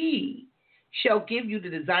 and he shall give you the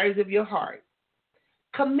desires of your heart.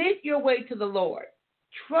 Commit your way to the Lord.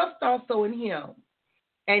 Trust also in him,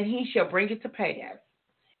 and he shall bring it to pass.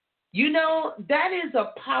 You know, that is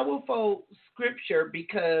a powerful scripture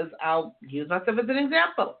because I'll use myself as an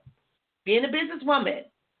example. Being a businesswoman,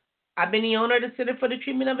 I've been the owner of the Center for the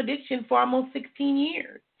Treatment of Addiction for almost 16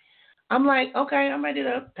 years. I'm like, okay, I'm ready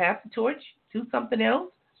to pass the torch, do something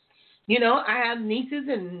else. You know, I have nieces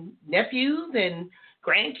and nephews and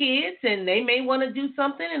grandkids, and they may want to do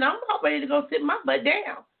something, and I'm about ready to go sit my butt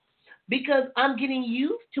down because I'm getting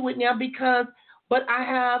used to it now but I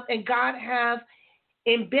have, and God has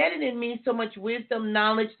embedded in me so much wisdom,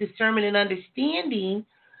 knowledge, discernment, and understanding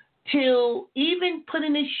till even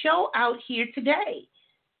putting this show out here today.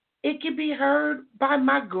 It can be heard by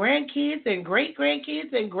my grandkids and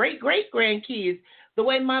great-grandkids and great-great-grandkids the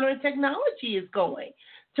way modern technology is going.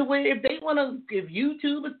 To where if they want to, if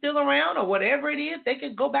YouTube is still around or whatever it is, they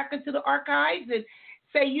can go back into the archives and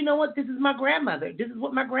say, you know what, this is my grandmother. This is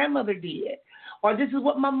what my grandmother did. Or this is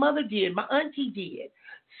what my mother did, my auntie did.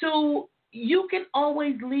 So you can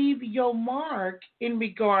always leave your mark in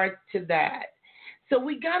regards to that. So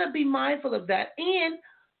we got to be mindful of that. And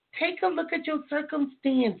take a look at your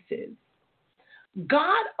circumstances.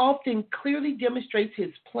 God often clearly demonstrates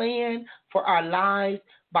his plan for our lives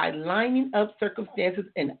by lining up circumstances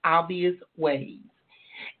in obvious ways.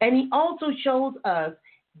 And he also shows us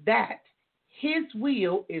that his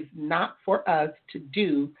will is not for us to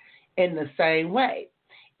do in the same way.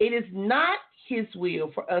 It is not his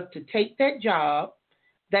will for us to take that job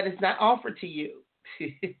that is not offered to you.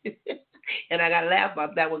 And I got to laugh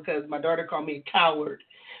about that one because my daughter called me a coward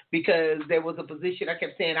because there was a position I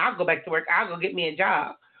kept saying, I'll go back to work, I'll go get me a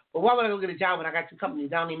job. But why would I go get a job when I got two companies?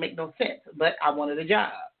 That don't even make no sense. But I wanted a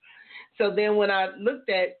job. So then when I looked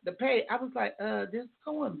at the pay, I was like, this is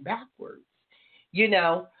going backwards, you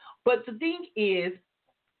know. But the thing is,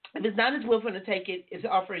 if it's not his will for to take it, it's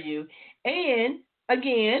offer you. And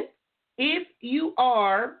again, if you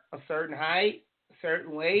are a certain height, a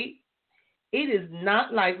certain weight, it is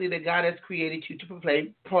not likely that God has created you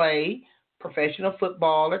to play professional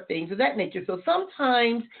football or things of that nature. So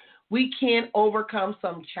sometimes we can overcome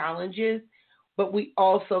some challenges, but we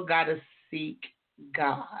also got to seek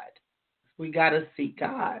God. We got to seek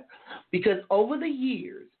God. Because over the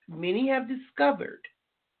years, many have discovered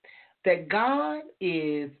that God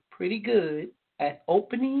is pretty good at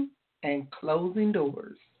opening and closing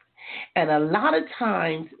doors. And a lot of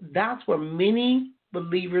times, that's where many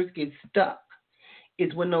believers get stuck,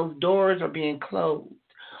 is when those doors are being closed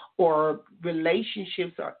or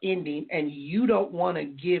relationships are ending and you don't want to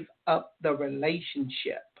give up the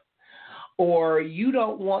relationship or you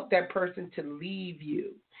don't want that person to leave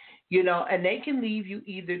you, you know, and they can leave you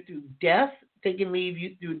either through death, they can leave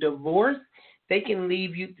you through divorce, they can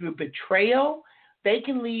leave you through betrayal, they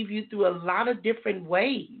can leave you through a lot of different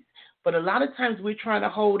ways. But a lot of times we're trying to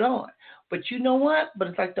hold on. But you know what? But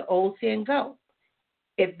it's like the old saying go.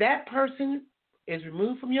 If that person is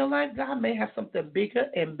removed from your life, God may have something bigger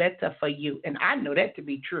and better for you. And I know that to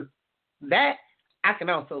be true. That I can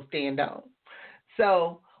also stand on.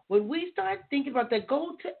 So when we start thinking about that,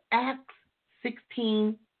 go to Acts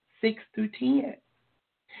 16, 6 through 10.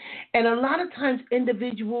 And a lot of times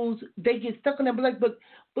individuals, they get stuck in that like, but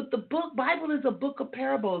the Bible is a book of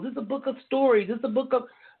parables. It's a book of stories. It's a book of,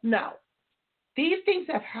 no. These things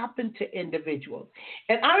have happened to individuals.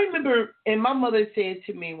 And I remember, and my mother said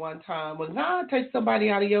to me one time, when God takes somebody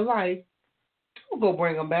out of your life, don't go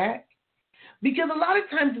bring them back. Because a lot of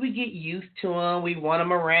times we get used to them. We want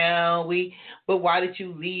them around. But why did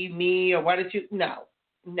you leave me? Or why did you? No.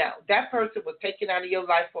 That person was taken out of your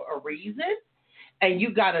life for a reason. And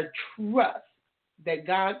you got to trust that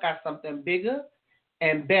God got something bigger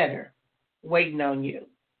and better waiting on you.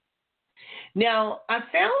 Now, I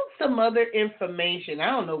found some other information.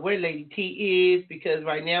 I don't know where Lady T is because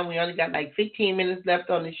right now we only got like 15 minutes left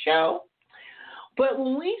on the show. But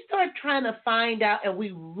when we start trying to find out and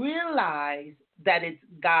we realize that it's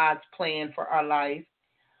God's plan for our life,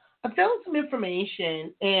 I found some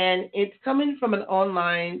information, and it's coming from an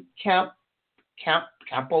online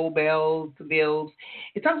Campbell Bills.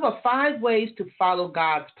 It talks about 5 ways to follow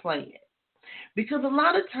God's plan. Because a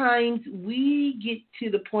lot of times we get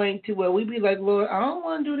to the point to where we be like, Lord, I don't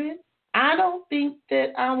want to do this. I don't think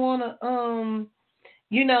that I want to,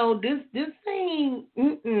 this thing,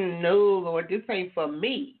 no, Lord, this ain't for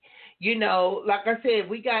me. Like I said,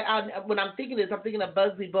 when I'm thinking this, I'm thinking of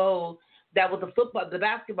Bugsy Bowles, that was the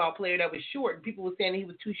basketball player that was short. And people were saying he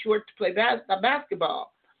was too short to play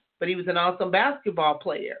basketball, but he was an awesome basketball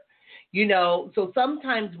player. So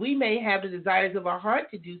sometimes we may have the desires of our heart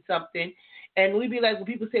to do something, and we be like, when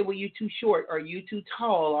people say, well, you're too short, or you too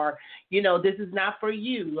tall, or, this is not for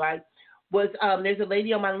you. Like, there's a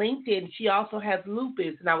lady on my LinkedIn, she also has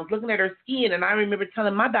lupus, and I was looking at her skin, and I remember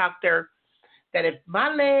telling my doctor that if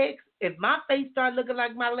my face start looking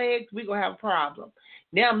like my legs, we're going to have a problem.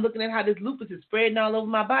 Now I'm looking at how this lupus is spreading all over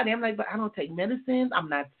my body. I'm like, but I don't take medicines. I'm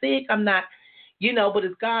not sick. I'm not, but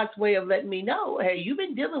it's God's way of letting me know, hey, you've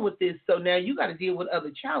been dealing with this, so now you got to deal with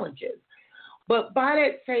other challenges. But by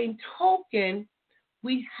that same token,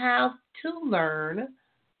 we have to learn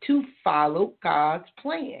to follow God's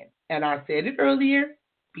plan. And I said it earlier,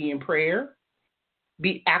 be in prayer,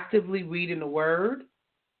 be actively reading the word,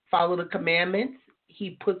 follow the commandments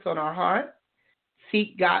he puts on our heart,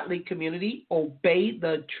 seek godly community, obey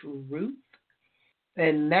the truth.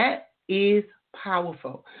 And that is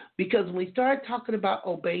powerful. Because when we start talking about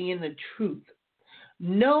obeying the truth,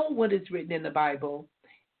 know what is written in the Bible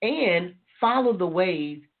and follow the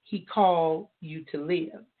ways he called you to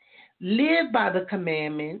live. Live by the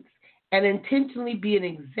commandments and intentionally be an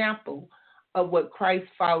example of what Christ's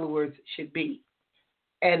followers should be.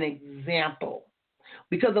 An example.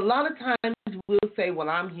 Because a lot of times we'll say, well,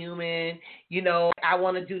 I'm human, I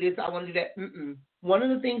want to do this, I want to do that. One of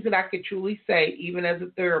the things that I could truly say, even as a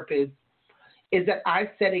therapist, is that I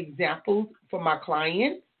set examples for my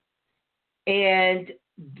clients. And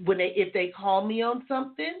if they call me on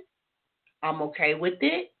something, I'm okay with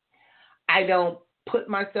it. I don't put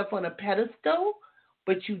myself on a pedestal,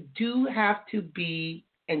 but you do have to be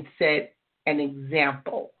and set an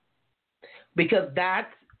example, because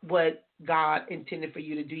that's what God intended for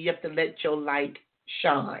you to do. You have to let your light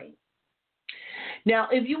shine. Now,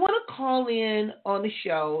 if you want to call in on the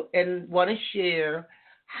show and want to share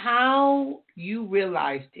how you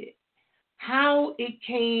realized it, how it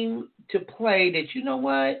came to play that,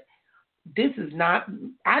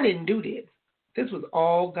 I didn't do this. This was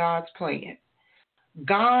all God's plan.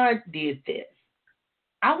 God did this.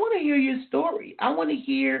 I want to hear your story. I want to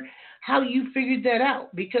hear how you figured that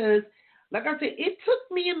out, because, like I said, it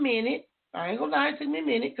took me a minute. I ain't going to lie, it took me a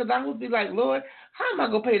minute, because I would be like, Lord, how am I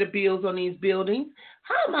going to pay the bills on these buildings?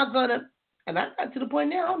 How am I going to? And I got to the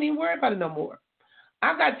point now, I don't even worry about it no more.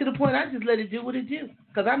 I got to the point I just let it do what it do,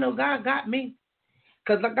 because I know God got me.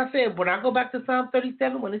 Because, like I said, when I go back to Psalm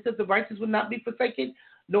 37, when it says the righteous will not be forsaken,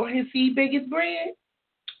 nor his seed beg his bread,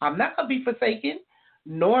 I'm not going to be forsaken,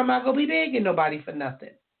 nor am I going to be begging nobody for nothing.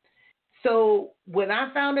 So when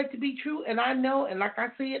I found that to be true, and I know, and like I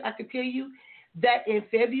said, I could tell you that in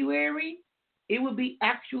February, it would be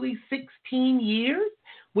actually 16 years,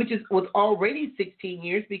 which was already 16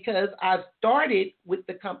 years, because I started with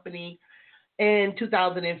the company in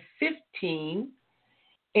 2015.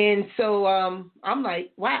 And so I'm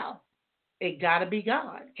like, wow, it got to be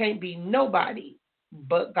God. Can't be nobody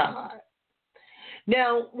but God.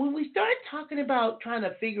 Now, when we start talking about trying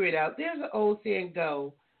to figure it out, there's an old saying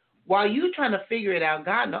go, while you're trying to figure it out,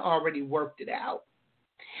 God already worked it out.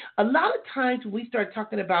 A lot of times when we start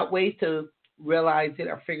talking about ways to realize it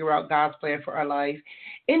or figure out God's plan for our life,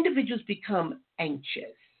 individuals become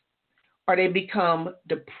anxious, or they become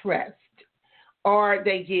depressed, or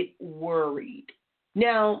they get worried.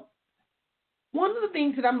 Now, one of the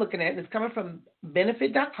things that I'm looking at is coming from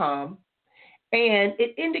benefit.com, and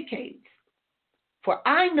it indicates, for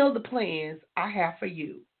I know the plans I have for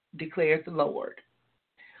you, declares the Lord.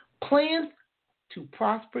 Plans to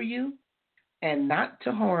prosper you and not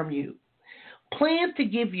to harm you. Plans to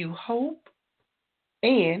give you hope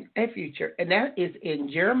and a future. And that is in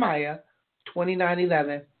Jeremiah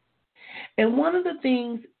 29:11. And one of the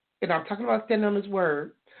things, and I'm talking about standing on his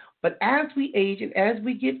word, but as we age and as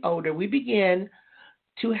we get older, we begin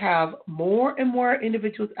to have more and more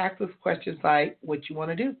individuals ask us questions like, what you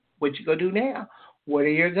want to do? What you going to do now? What are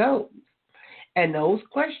your goals? And those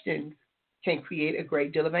questions can create a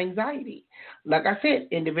great deal of anxiety. Like I said,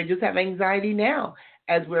 individuals have anxiety now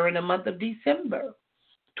as we're in the month of December.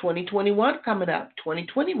 2021 coming up.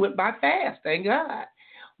 2020 went by fast, thank God.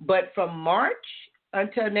 But from March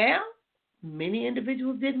until now, many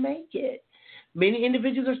individuals didn't make it. Many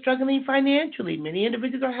individuals are struggling financially. Many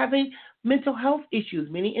individuals are having mental health issues.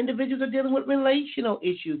 Many individuals are dealing with relational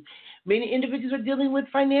issues. Many individuals are dealing with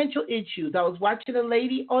financial issues. I was watching a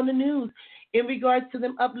lady on the news in regards to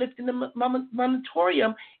them uplifting the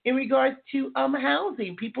moratorium in regards to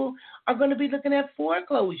housing. People are going to be looking at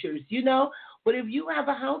foreclosures, But if you have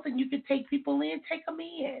a house and you can take people in, take them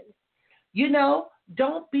in.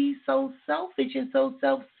 Don't be so selfish and so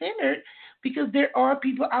self-centered, because there are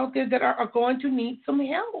people out there that are going to need some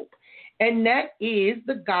help. And that is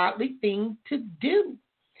the godly thing to do.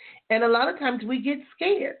 And a lot of times we get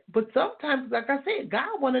scared. But sometimes, like I said,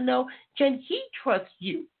 God want to know, can he trust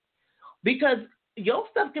you? Because your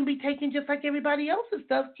stuff can be taken just like everybody else's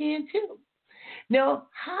stuff can too. Now,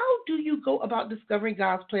 how do you go about discovering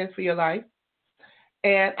God's plans for your life?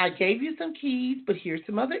 And I gave you some keys, but here's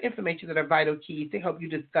some other information that are vital keys to help you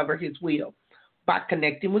discover his will. By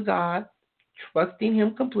connecting with God, trusting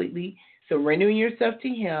him completely, surrendering yourself to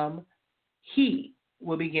him, he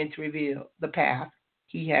will begin to reveal the path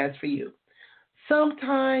he has for you.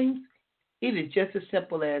 Sometimes it is just as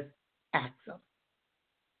simple as ask him.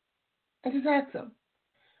 And just ask him,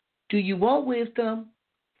 do you want wisdom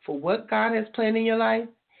for what God has planned in your life?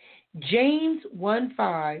 James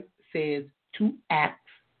 1:5 says to ask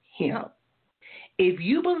him. If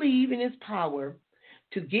you believe in his power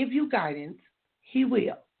to give you guidance, he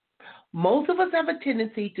will. Most of us have a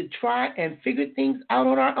tendency to try and figure things out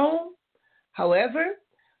on our own. However,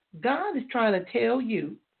 God is trying to tell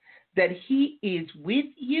you that he is with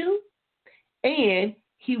you and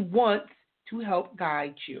he wants to help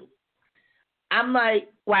guide you. I'm like,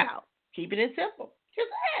 wow, keeping it simple. Just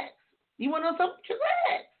ask. You want to know something? Just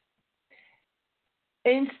ask.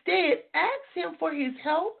 Instead, ask him for his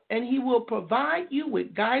help and he will provide you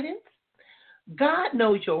with guidance. God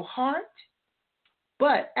knows your heart,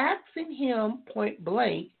 but asking him point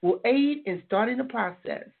blank will aid in starting the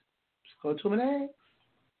process. Just go to him and ask.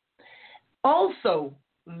 Also,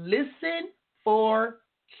 listen for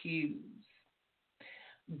cues.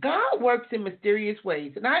 God works in mysterious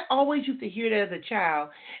ways. And I always used to hear that as a child.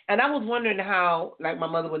 And I was wondering how, like, my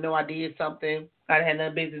mother would know I did something I had no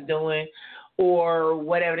business doing or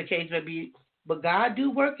whatever the case may be. But God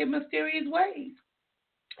do work in mysterious ways.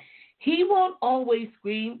 He won't always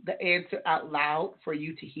scream the answer out loud for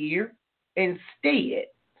you to hear. Instead,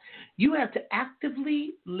 you have to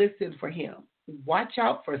actively listen for him. Watch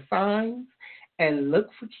out for signs and look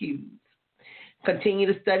for cues.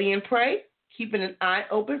 Continue to study and pray, keeping an eye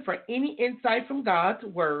open for any insight from God's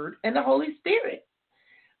word and the Holy Spirit.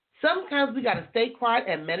 Sometimes we got to stay quiet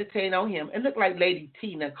and meditate on him. It looked like Lady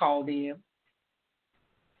Tina called in.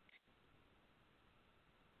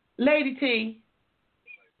 Lady T.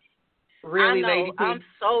 Really, I know. Lady T? I'm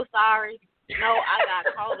so sorry. No, I got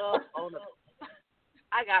caught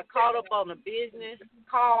up on the business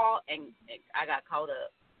call, and I got caught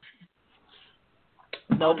up.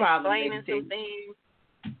 No problem. Explaining some things.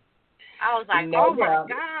 I was like, no oh my problem.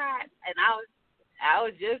 God, and I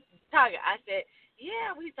was just talking. I said,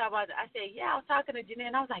 yeah, we talked about it. I said, yeah, I was talking to Jeanette,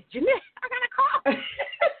 and I was like, Jeanette, I got a call.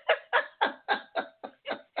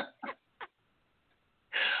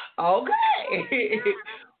 Okay.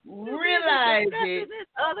 Realize it. This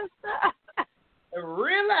other stuff.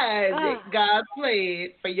 Realize it. God's plan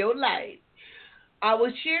for your life. I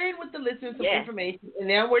was sharing with the listeners some information, and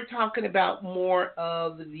now we're talking about more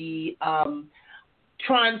of the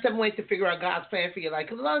trying some ways to figure out God's plan for your life.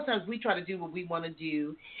 Because a lot of times we try to do what we want to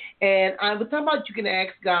do. And I was talking about you can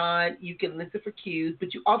ask God, you can listen for cues,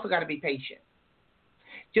 but you also got to be patient.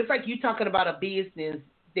 Just like you talking about a business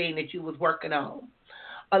thing that you was working on.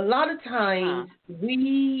 A lot of times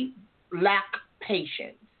we lack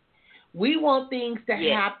patience. We want things to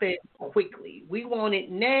happen quickly. We want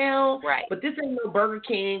it now, but this ain't no Burger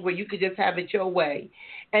King where you could just have it your way.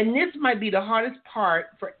 And this might be the hardest part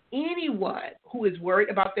for anyone who is worried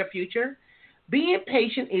about their future. Being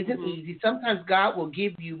patient isn't easy. Sometimes God will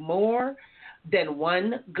give you more than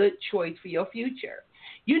one good choice for your future.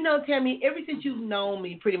 You know, Tammy, ever since you've known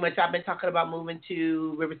me, pretty much I've been talking about moving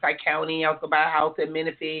to Riverside County. I was going to buy a house in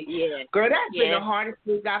Menifee. Yeah. Girl, that's been the hardest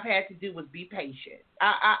thing I've had to do was be patient.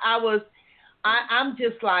 I'm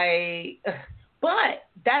just like, but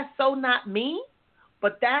that's so not me.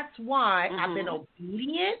 But that's why I've been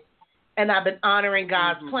obedient and I've been honoring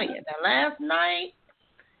God's plan. Now, last night,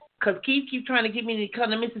 because Keith keep trying to get me to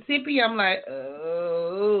come to Mississippi, I'm like,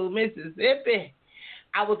 oh, Mississippi.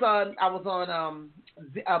 I was on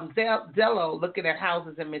Zello looking at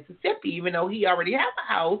houses in Mississippi, even though he already has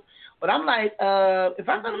a house. But I'm like, if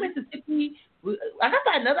I go to Mississippi, I got to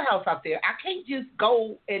buy another house out there. I can't just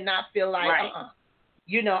go and not feel like,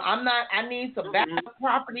 I need some backup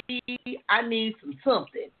property. I need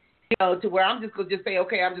something, to where I'm just going to just say,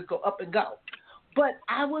 okay, I'm just going to up and go. But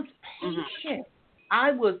I was patient.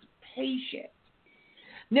 I was patient.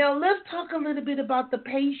 Now, let's talk a little bit about the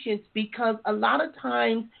patience, because a lot of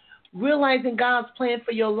times realizing God's plan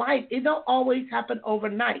for your life, it don't always happen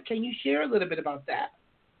overnight. Can you share a little bit about that?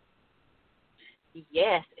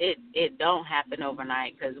 Yes, it don't happen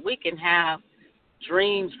overnight, because we can have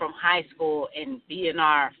dreams from high school and be in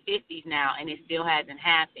our 50s now, and it still hasn't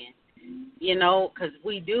happened, because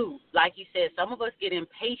we do. Like you said, some of us get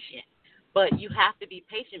impatient, but you have to be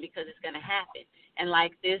patient because it's going to happen. And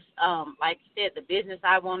like this, like you said, the business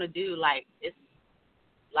I want to do, it's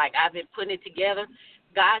like I've been putting it together.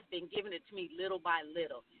 God's been giving it to me little by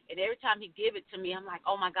little. And every time he give it to me, I'm like,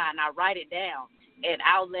 oh, my God, and I write it down. And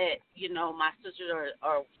I'll let, my sister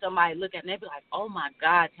or somebody look at it, and they'll be like, oh, my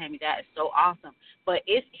God, Tammy, that is so awesome. But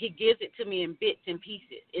he gives it to me in bits and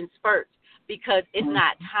pieces, in spurts, because it's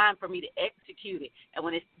not time for me to execute it.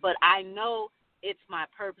 But I know it's my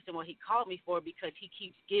purpose and what he called me for, because he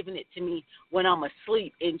keeps giving it to me when I'm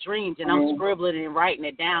asleep in dreams, and I'm scribbling and writing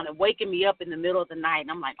it down and waking me up in the middle of the night.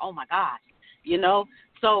 And I'm like, oh, my God.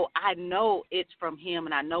 So I know it's from him,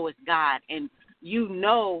 and I know it's God, and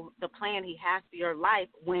the plan he has for your life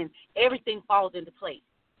when everything falls into place.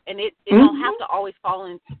 And it don't have to always fall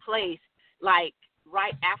into place like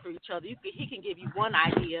right after each other. He can give you one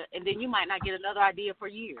idea, and then you might not get another idea for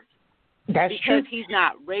years. That's because true. he's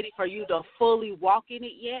not ready for you to fully walk in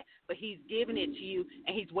it yet, but he's giving it to you,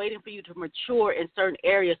 and he's waiting for you to mature in certain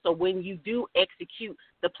areas. So when you do execute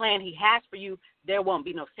the plan he has for you, there won't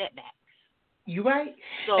be no setback. You're right.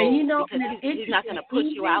 So, and because he's not going to put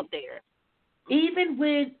you out there. Even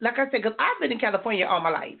with, like I said, because I've been in California all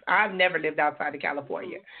my life. I've never lived outside of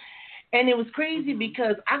California. And it was crazy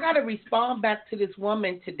because I got to respond back to this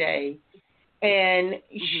woman today, and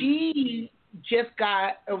she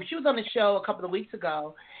was on the show a couple of weeks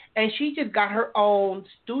ago, and she just got her own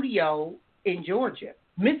studio in Georgia.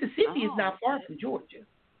 Mississippi is not far from Georgia.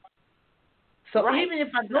 So even if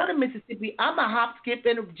I go to Mississippi, I'm a hop, skip,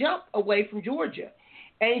 and a jump away from Georgia.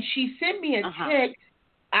 And she sent me a text.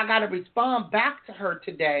 I got to respond back to her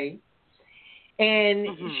today. And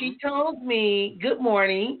she told me, good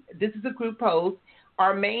morning. This is a group post.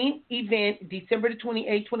 Our main event, December the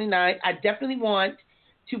 28th, 29th, I definitely want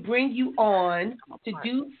to bring you on to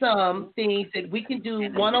do some things that we can do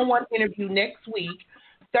one-on-one interview next week,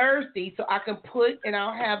 Thursday, so I can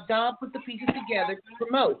I'll have Don put the pieces together to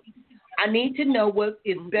promote. I need to know what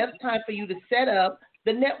is best time for you to set up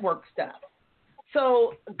the network stuff.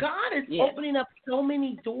 So God is opening up so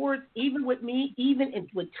many doors, even with me, even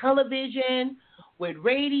with television, with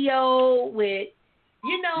radio, with,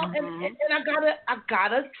 and I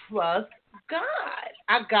gotta trust God.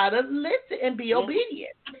 I gotta listen and be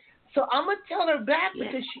obedient. So I'm gonna tell her back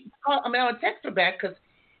because I'm gonna text her back because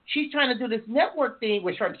she's trying to do this network thing.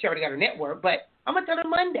 Well, she already got her network, but I'm gonna tell her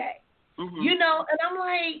Monday. And I'm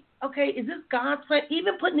like, okay, is this God's plan?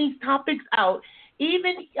 Even putting these topics out.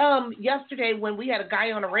 Even yesterday when we had a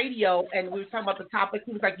guy on the radio and we were talking about the topic,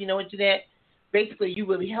 he was like, what, Jeanette, basically you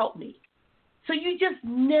really helped me. So you just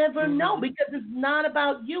never know because it's not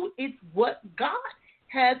about you. It's what God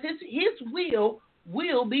has. His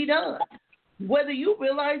will be done, whether you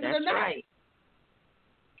realize it or not. Right.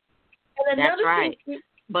 And another thing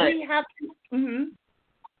we have to.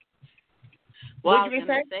 What I was going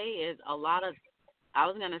to say is I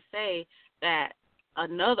was going to say that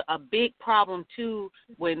a big problem too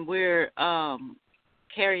when we're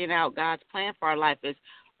carrying out God's plan for our life is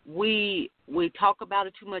we talk about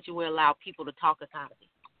it too much and we allow people to talk us out of it.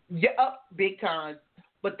 Yeah, big time.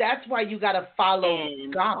 But that's why you got to follow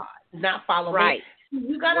God, not follow me.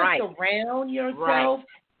 You got to surround yourself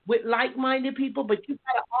with like-minded people, but you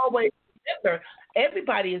got to always remember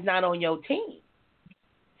everybody is not on your team.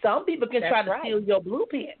 Some people can try to steal your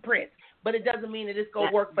blueprint, but it doesn't mean that it's going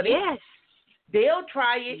to work for them. Yes. They'll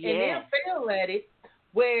try it and they'll fail at it,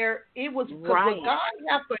 where it was because what God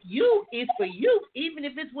has for you is for you, even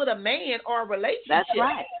if it's with a man or a relationship. That's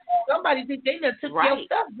right. Somebody think they done took your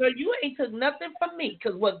stuff, girl. You ain't took nothing from me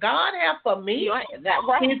because what God has for me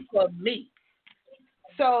is for me.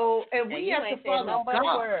 So, and we have to follow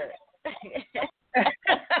God.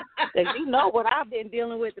 Because you know what I've been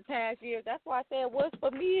dealing with the past year. That's why I said what's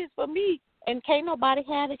for me is for me. And can't nobody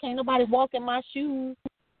have it. Can't nobody walk in my shoes.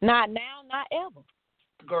 Not now, not ever.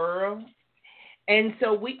 Girl. And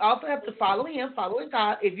so we also have to follow him, following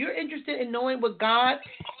God. If you're interested in knowing what God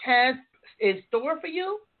has in store for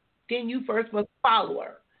you, then you first must follow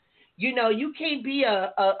her. You can't be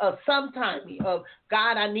a sometime of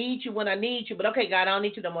God, I need you when I need you. But okay, God, I don't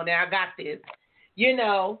need you no more. Now I got this. you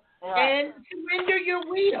know, Right. and surrender your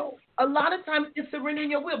will. A lot of times it's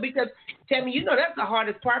surrendering your will because, Tammy, you know that's the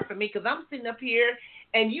hardest part for me because I'm sitting up here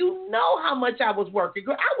and you know how much I was working.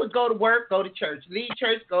 Girl, I would go to work, go to church, leave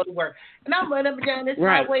church, go to work. And I'm running up and down this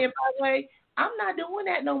Right. highway and byway. I'm not doing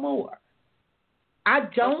that no more. I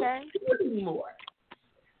don't do it anymore.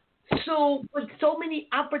 So, but so many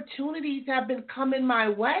opportunities have been coming my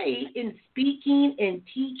way in speaking and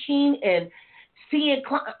teaching and seeing,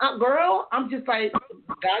 girl, I'm just like,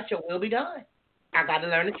 God, your will be done. I got to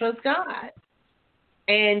learn to trust God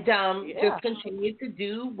and just continue to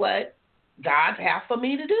do what God has for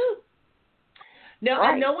me to do. Now,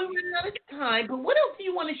 I know we ran out of time, but what else do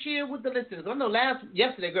you want to share with the listeners? I know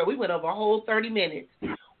yesterday, girl, we went over a whole 30 minutes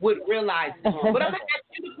with realizing. But I'm going to ask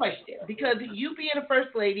you the question because you being a first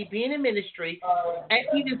lady, being in ministry, and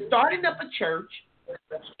even starting up a church,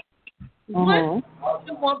 what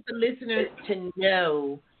do you want the listeners to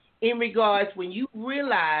know in regards when you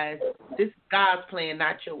realize this is God's plan,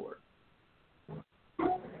 not yours?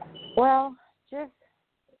 Well, just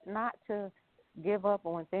not to give up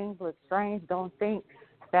when things look strange. Don't think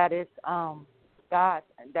that it's God,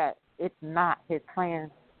 that it's not His plan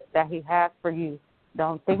that He has for you.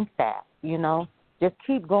 Don't think that, you know. Just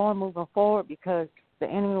keep going, moving forward, because the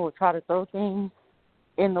enemy will try to throw things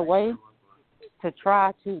in the way to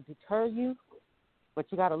try to deter you. But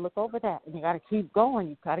you got to look over that, and you got to keep going.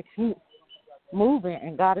 You got to keep moving,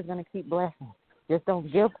 and God is going to keep blessing. Just don't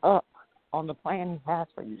give up on the plan He has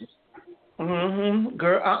for you.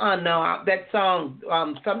 Girl, no. That song,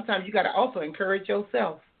 sometimes you got to also encourage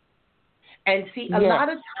yourself. And see, a lot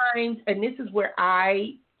of times, and this is where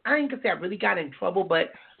I ain't going to say I really got in trouble, but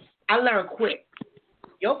I learned quick.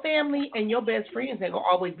 Your family and your best friends ain't going to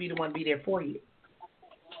always be the one to be there for you.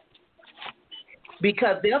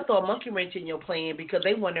 Because they'll throw a monkey wrench in your plan because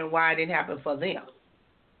they wondering why it didn't happen for them.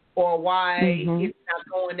 Or why it's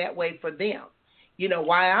not going that way for them. You know,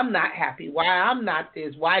 why I'm not happy, why I'm not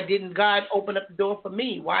this, why didn't God open up the door for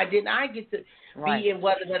me, why didn't I get to be in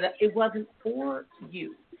whether it wasn't for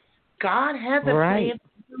you. God has a plan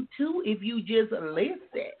for you too if you just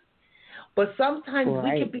listen. But sometimes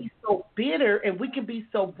we can be so bitter and we can be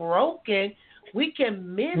so broken, we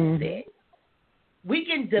can miss it. We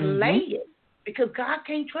can delay it because God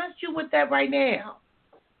can't trust you with that right now.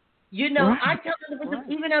 You know, I tell them,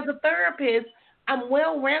 even as a therapist, I'm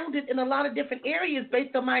well-rounded in a lot of different areas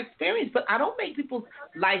based on my experience, but I don't make people's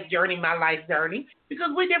life journey my life journey because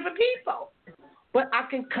we're different people. But I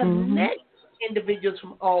can connect individuals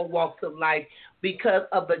from all walks of life because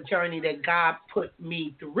of the journey that God put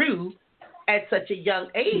me through at such a young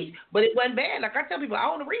age. But it wasn't bad. Like I tell people, I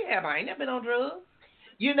own a rehab. I ain't never been on drugs.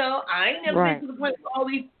 You know, I ain't never been to the point where all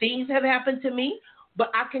these things have happened to me, but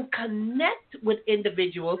I can connect with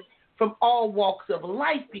individuals from all walks of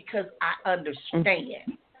life because I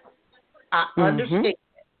understand. I understand.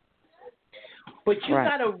 But you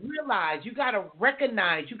got to realize, you got to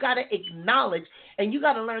recognize, you got to acknowledge, and you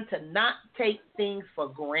got to learn to not take things for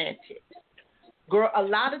granted. Girl, a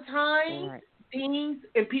lot of times things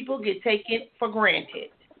and people get taken for granted.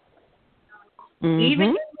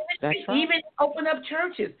 Even open up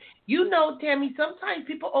churches. You know, Tammy, sometimes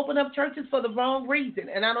people open up churches for the wrong reason.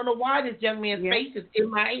 And I don't know why this young man's face is in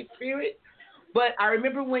my spirit. But I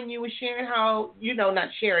remember when you were sharing how, you know, not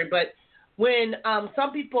sharing, but when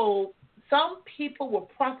some people will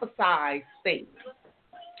prophesy things.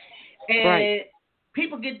 And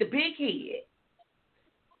people get the big head.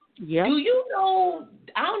 Yeah. Do you know,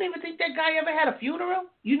 I don't even think that guy ever had a funeral.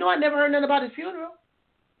 You know, I never heard nothing about his funeral.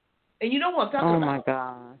 And you know what I'm talking about. Oh, my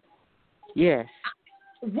God. Yes.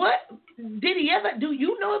 What? Did he ever? Do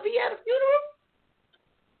you know if he had a funeral?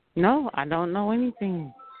 No, I don't know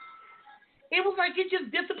anything. It was like it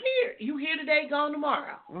just disappeared. You here today, gone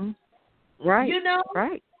tomorrow. Right. You know?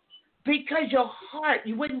 Right. Because your heart,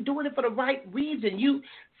 you wasn't doing it for the right reason.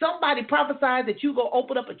 Somebody prophesied that you go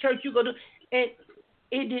open up a church, you go do, and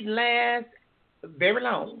it didn't last very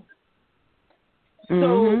long.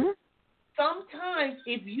 So sometimes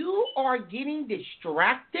if you are getting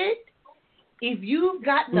distracted, if you've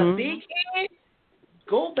gotten a big head,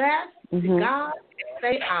 go back to God and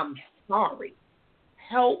say, I'm sorry.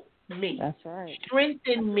 Help me. That's right.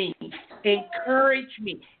 Strengthen me. Encourage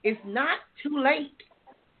me. It's not too late.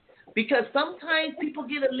 Because sometimes people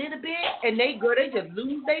get a little bit and they just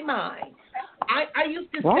lose their mind. I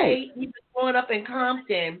used to say, even growing up in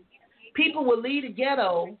Compton, people would leave the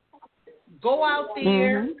ghetto, go out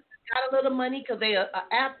there, got a little money because they're an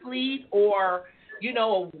athlete or, you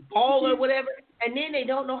know, a baller or whatever, and then they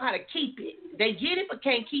don't know how to keep it. They get it but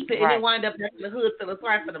can't keep it, and they wind up back in the hood feeling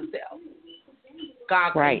sorry for themselves.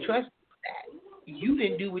 God can't trust you with that. you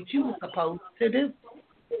didn't do what you were supposed to do.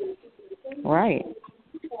 Right.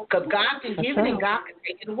 Because God can give it and God can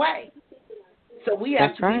take it away. So we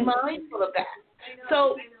have to be mindful of that.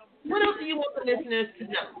 So what else do you want the listeners to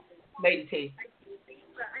know, Lady T,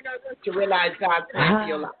 to realize God's plan for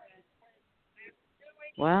your life?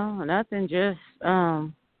 Well, nothing. Just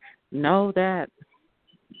know that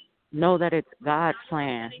it's God's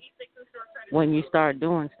plan. When you start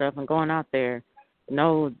doing stuff and going out there,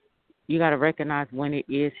 know you got to recognize when it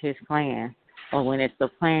is His plan or when it's the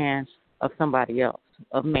plan of somebody else,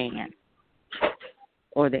 of man,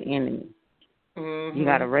 or the enemy. Mm-hmm. You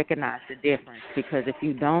got to recognize the difference, because if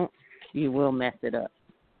you don't, you will mess it up.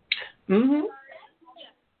 Mhm.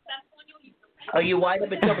 Oh, you wind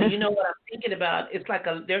up in trouble. You know what I'm thinking about? It's like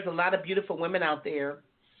there's a lot of beautiful women out there,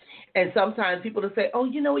 and sometimes people will say, "Oh,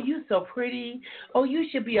 you know what? You're so pretty. Oh, you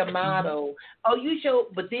should be a model. Oh, you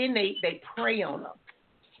should." But then they prey on them.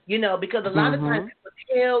 You know, because a lot of times people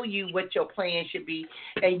tell you what your plan should be,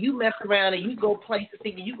 and you mess around and you go places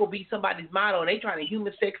thinking you gonna be somebody's model, and they trying to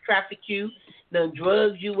human sex traffic you, then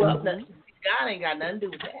drugs you up. God ain't got nothing to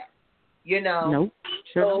do with that. You know. Nope.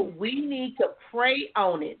 Sure. So we need to pray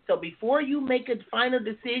on it. So before you make a final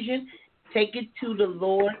decision, take it to the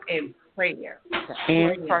Lord in prayer.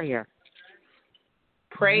 Prayer.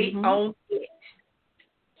 Pray on it.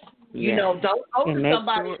 You know, don't go to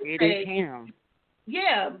somebody and say, Him.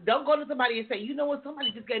 Yeah, don't go to somebody and say, you know what,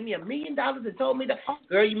 somebody just gave me $1 million and told me that,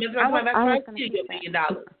 girl, you missed my time, I give you $1 million.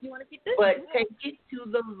 You want to keep this? But take it to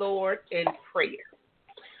the Lord in prayer.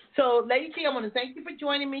 So, Lady T, I want to thank you for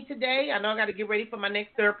joining me today. I know I got to get ready for my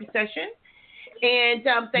next therapy session. And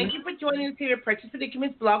thank you for joining us here at Precious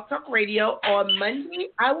Predicaments Blog Talk Radio. On Monday,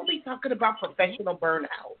 I will be talking about professional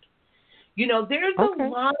burnout. You know, there's a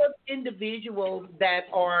lot of individuals that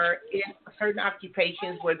are in certain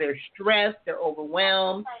occupations where they're stressed, they're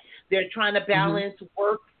overwhelmed, they're trying to balance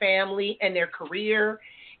work, family, and their career.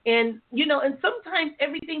 And, you know, and sometimes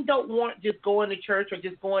everything don't want just going to church or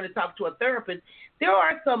just going to talk to a therapist. There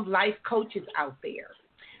are some life coaches out there.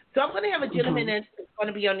 So I'm going to have a gentleman that's going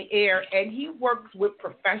to be on the air, and he works with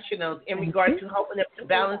professionals in regard to helping them to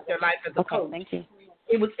balance their life as a coach. Thank you.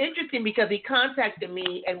 It was interesting because he contacted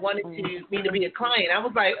me and wanted me to be a client. I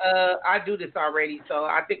was like, I do this already, so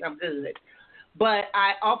I think I'm good. But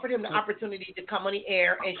I offered him the opportunity to come on the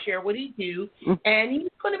air and share what he do, and he's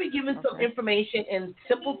going to be giving some information and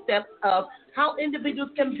simple steps of how individuals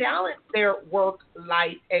can balance their work,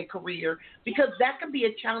 life, and career, because that can be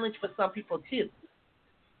a challenge for some people too,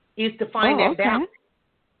 is to find that balance.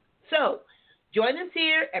 So join us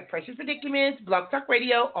here at Precious Predicaments Blog Talk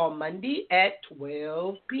Radio on Monday at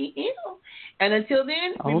 12 p.m. And until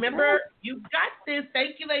then, remember, you got this.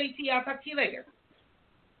 Thank you, Lady T. I'll talk to you later.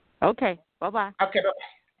 Okay. Bye-bye. Okay,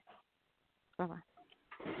 bye-bye. Bye-bye.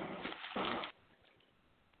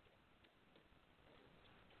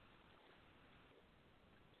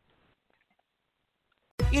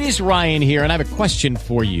 It is Ryan here, and I have a question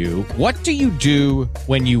for you. What do you do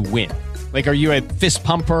when you win? Like, are you a fist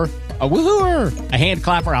pumper, a woo-hooer, a hand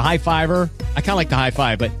clapper, a high-fiver? I kind of like the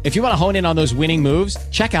high-five, but if you want to hone in on those winning moves,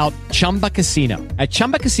 check out Chumba Casino. At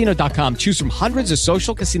ChumbaCasino.com, choose from hundreds of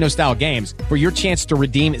social casino-style games for your chance to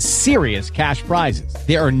redeem serious cash prizes.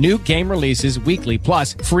 There are new game releases weekly,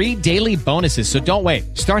 plus free daily bonuses, so don't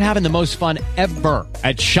wait. Start having the most fun ever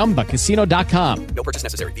at ChumbaCasino.com. No purchase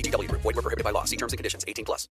necessary. VGW. Void where prohibited by law. See terms and conditions. 18+.